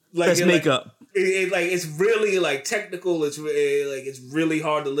best makeup. It's really like technical, it's really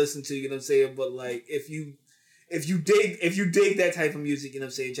hard to listen to, you know what I'm saying? But like if you dig that type of music, you know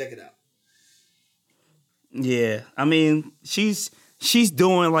what I'm saying, check it out. Yeah. I mean, she's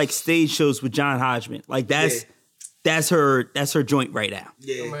doing like stage shows with John Hodgman. Like that's her joint right now.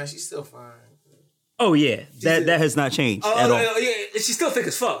 Yeah. Oh, man, she's still fine. Oh yeah. That has not changed at all. Yeah, she's still thick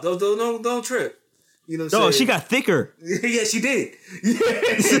as fuck. Don't trip. You know what I'm saying? Oh, she got thicker. Yeah, she did.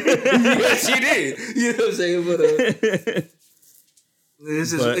 Yes, she did. You know what I'm saying? But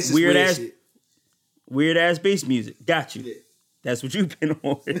this is weird ass shit. Weird ass bass music. Got you. Yeah. That's what you've been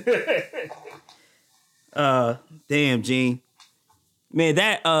on. Damn, Gene. Man,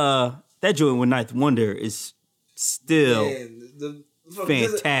 that joint with Ninth Wonder is still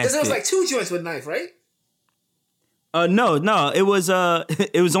fantastic. There was like 2 joints with Knife, right? No. It was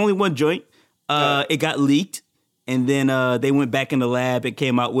only one joint. It got leaked, and then they went back in the lab and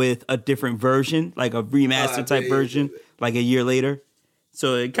came out with a different version, like a remaster type version, like a year later.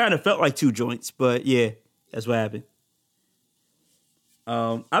 So it kind of felt like 2 joints, but yeah, that's what happened.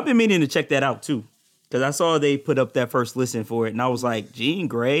 I've been meaning to check that out too, because I saw they put up that first listen for it, and I was like, Jean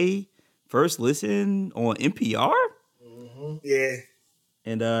Grey, first listen on NPR? Mm-hmm. Yeah.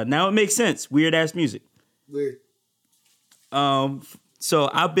 And now it makes sense. Weird ass music. Weird. So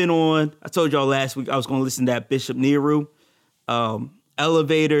I've been on, I told y'all last week I was going to listen to that Bishop Nehru,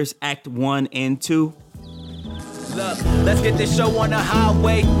 Elevators, Act 1 and 2. Look, let's get this show on the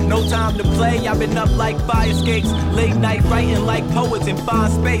highway. No time to play. I've been up like fire escapes. Late night writing like poets in fine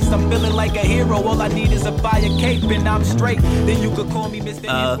space. I'm feeling like a hero. All I need is a fire cape and I'm straight. Then you could call me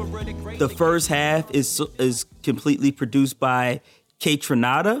Mr. The first half is completely produced by Kate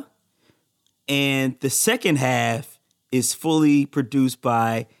Trinata, and the second half is fully produced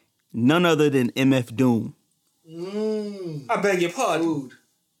by none other than MF Doom. I beg your pardon.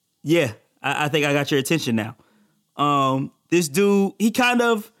 Yeah, I think I got your attention now. This dude, he kind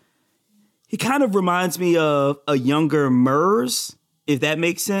of reminds me of a younger Murs, if that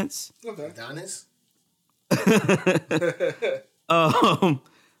makes sense. Okay. Adonis?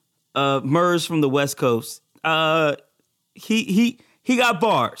 Murs from the West Coast. He got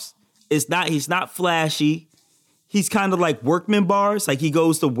bars. He's not flashy. He's kind of like workman bars. Like he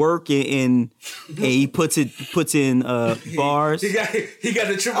goes to work and he puts in bars. He got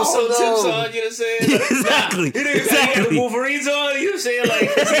the triple toe tips on. You know what I'm saying? Exactly. He got the Wolverines on. You know what I'm saying?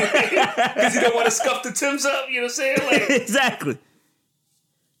 Like because he don't want to scuff the Timbs up. You know what I'm saying? Like exactly.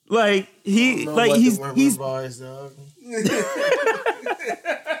 Like he's bars, dog.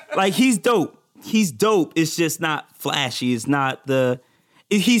 Like he's dope. He's dope. It's just not flashy. It's not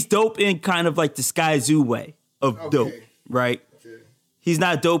he's dope in kind of like the Sky Zoo way of dope, right? Okay. He's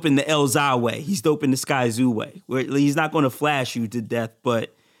not dope in the Elzai way. He's dope in the Sky Zoo way, where he's not going to flash you to death,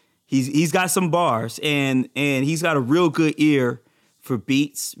 but he's got some bars and he's got a real good ear for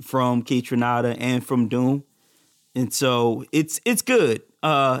beats from Kate Trinata and from Doom, and so it's good.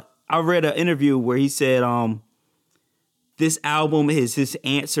 I read an interview where he said this album is his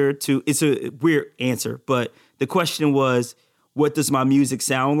answer to, it's a weird answer, but the question was, what does my music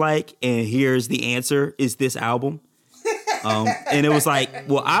sound like? And here's the answer, is this album. And it was like,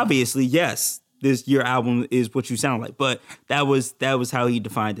 well, obviously, yes, your album is what you sound like. But that was how he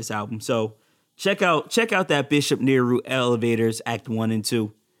defined this album. So check out that Bishop Nehru Elevators Act 1 and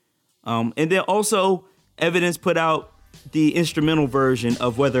 2. And then also Evidence put out the instrumental version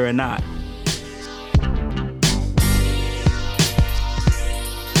of Whether or Not.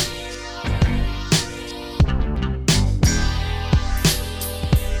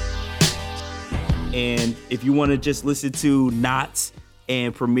 And if you want to just listen to Knots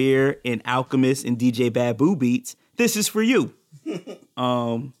and Premier and Alchemist and DJ Bad Boo beats, this is for you.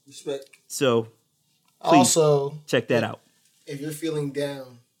 Respect. So also check that out. If you're feeling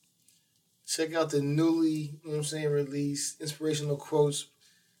down, check out the newly, released inspirational quotes,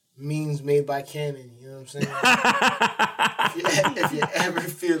 memes made by Canon. You know what I'm saying? if you ever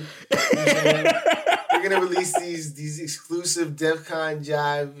feel, they're gonna release these exclusive DefCon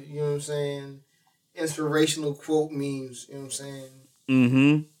Jive. You know what I'm saying? Inspirational quote memes, you know what I'm saying?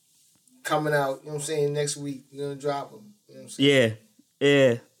 Mm-hmm. coming out. You know what I'm saying? Next week, you're gonna drop them. You know what I'm saying?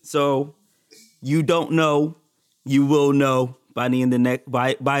 Yeah. So you don't know, you will know by the end of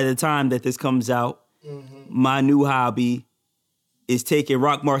by the time that this comes out. My new hobby is taking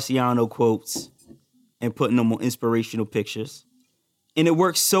Rock Marciano quotes and putting them on inspirational pictures, and it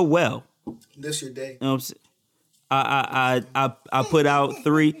works so well. This your day. You know what I'm saying? I put out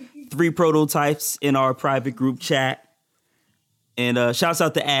three prototypes in our private group chat, and shouts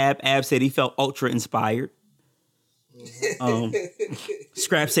out to Ab. Ab said he felt ultra inspired.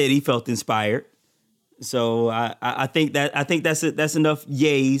 Scrap said he felt inspired. So I think that's enough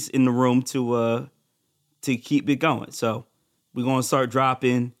yays in the room to keep it going. So we're gonna start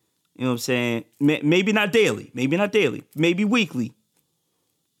dropping. You know what I'm saying? Maybe not daily. Maybe weekly.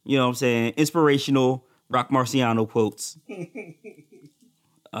 You know what I'm saying? Inspirational Rock Marciano quotes. You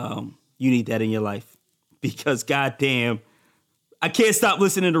need that in your life because goddamn, I can't stop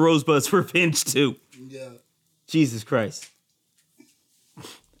listening to Rosebud's Revenge 2. Yeah. Jesus Christ.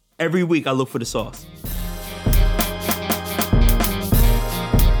 Every week I look for the sauce.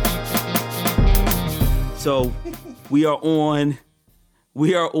 So we are on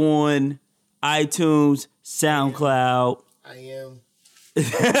iTunes, SoundCloud. I am.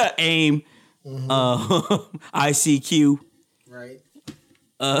 AIM, ICQ. Right.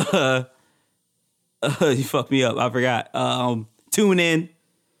 You fucked me up. I forgot. Tune in.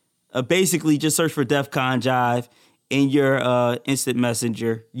 Basically, just search for DefCon Jive in your instant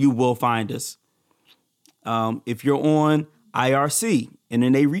messenger. You will find us. If you're on IRC and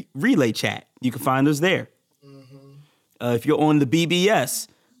in a relay chat, you can find us there. If you're on the BBS,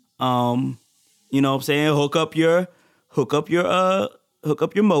 you know what I'm saying, hook up your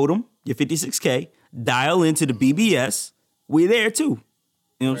modem, your 56K, dial into the BBS. We're there too.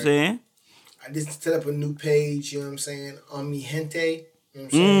 You know what I'm saying? I just set up a new page, you know what I'm saying, on Mi Gente, you know what I'm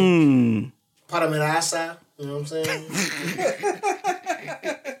saying? Para mi raza, you know what I'm saying?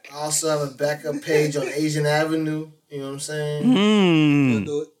 I also have a backup page on Asian Avenue, you know what I'm saying?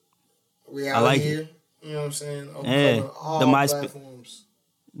 Do it. We out like here, it. you know what I'm saying? Yeah. All The platforms.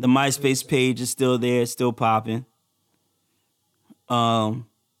 The MySpace page is still there, still popping.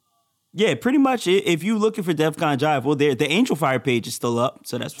 Yeah, pretty much. If you looking for DefCon Jive, well, there the Angel Fire page is still up,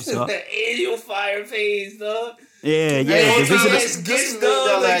 so that's what's up. The Angel Fire page, dog. Yeah. Hey, That's $1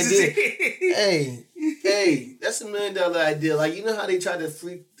 million idea. Hey, that's $1 million idea. Like, you know how they tried to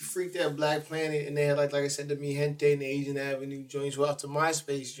freak that Black Planet, and they had like I said, the Mi Gente and the Asian Avenue joints, well, off the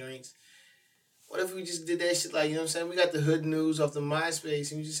MySpace joints. What if we just did that shit like, you know what I'm saying? We got the hood news off the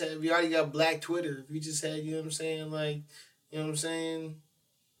MySpace, and we already got Black Twitter. If we just had, you know what I'm saying, like, you know what I'm saying,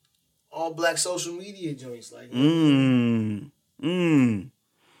 all Black social media joints, like.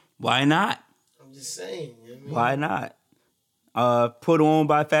 Why not? I'm just saying. You know what I mean? Why not? Put on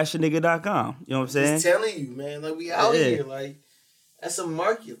by fashionnigga.com. You know what I'm saying? Just telling you, man. Like, we out here, like. That's a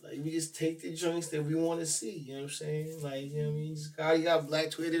market. Like, we just take the joints that we want to see. You know what I'm saying? Like, you know what I mean? Just already got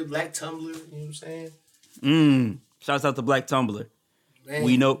Black Twitter, Black Tumblr. You know what I'm saying? Shouts out to Black Tumblr. Man.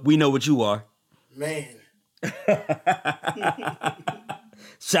 We know what you are. Man.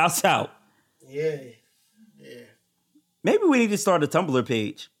 Shouts out. Yeah. Maybe we need to start a Tumblr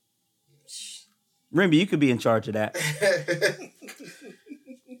page. Remember, you could be in charge of that.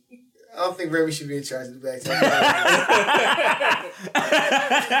 I don't think Remy should be in charge of the Black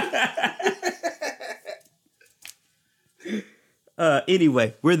Tumblr.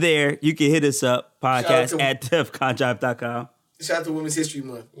 Anyway, we're there. You can hit us up. Podcast at defconjive.com. Shout out to Women's History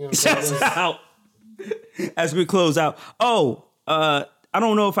Month. You know what I'm Shouts out. As we close out. I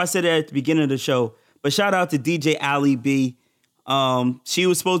don't know if I said it at the beginning of the show, but shout out to DJ Ali B. She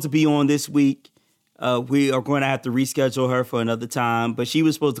was supposed to be on this week. We are going to have to reschedule her for another time, but she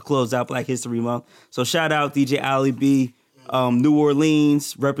was supposed to close out Black History Month. So shout out DJ Ali B, New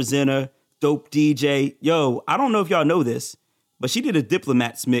Orleans representative, dope DJ. Yo, I don't know if y'all know this, but she did a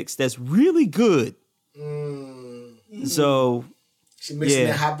Diplomats mix that's really good. So she mixing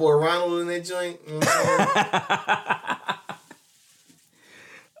that Hot Boy Ronald in that joint. You know what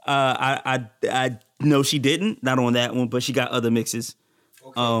I'm saying? I know she didn't, not on that one, but she got other mixes.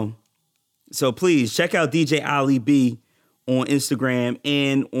 Okay. So please check out DJ Ali B on Instagram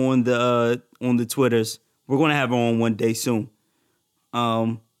and on the Twitters. We're gonna have her on one day soon.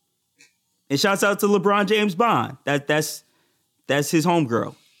 And shouts out to LeBron James Bond. That's his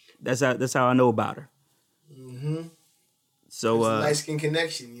homegirl. That's how I know about her. So light skin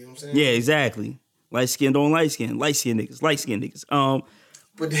connection. You know what I'm saying? Yeah, exactly. Light skin on light skin. Light skin niggas.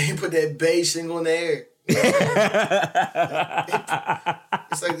 Put that beige single in the air.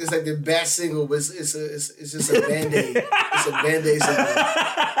 It's like the bat single, but it's just a Band-Aid. It's a Band-Aid single.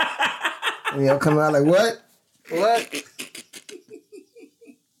 You know, coming out like, what? What?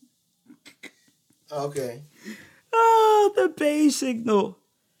 Okay. Oh, the Beige signal.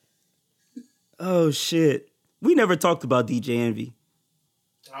 Oh, shit. We never talked about DJ Envy.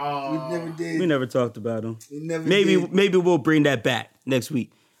 We never did. We never talked about him. We never maybe did. Maybe we'll bring that back next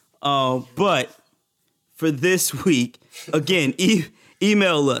week. But for this week, again,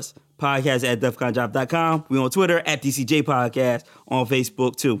 email us, podcast@defconjob.com. We on Twitter, @DCJ Podcast, on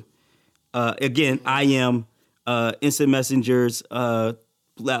Facebook, too. Again, I am Instant Messengers,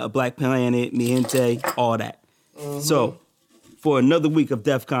 Black Planet, Miente, all that. So, for another week of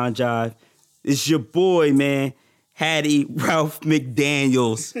DefCon Jive, it's your boy, man, Hattie Ralph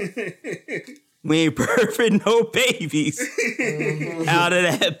McDaniels. We ain't perfect, no babies. Out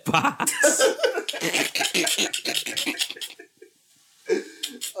of that box.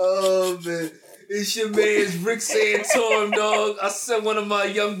 Oh, man. It's your man's Rick Santorum, dog. I sent one of my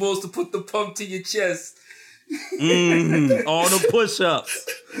young boys to put the pump to your chest. All the push-ups.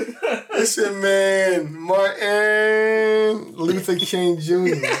 It's your man, Martin Luther King Jr.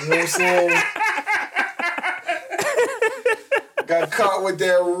 You know what I'm saying? Got caught with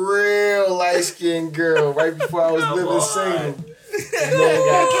that real light-skinned girl right before I was living single. And then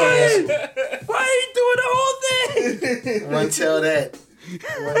got canceled. Why are you doing the whole thing? Run tell that.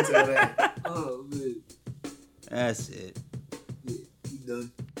 Run tell that. Oh, man. That's it. Yeah, you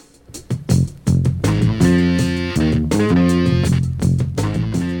done.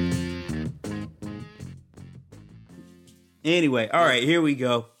 Anyway, all right, here we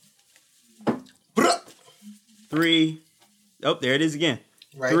go. 3. Oh, there it is again.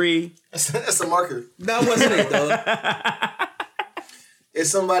 Right. 3. That's a marker. That wasn't it, dog. It's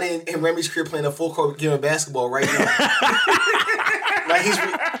somebody in Remy's crib playing a full court game of basketball right now. Like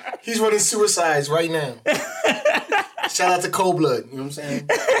he's running suicides right now. Shout out to Cold Blood. You know what I'm saying?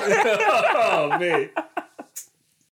 Oh, man.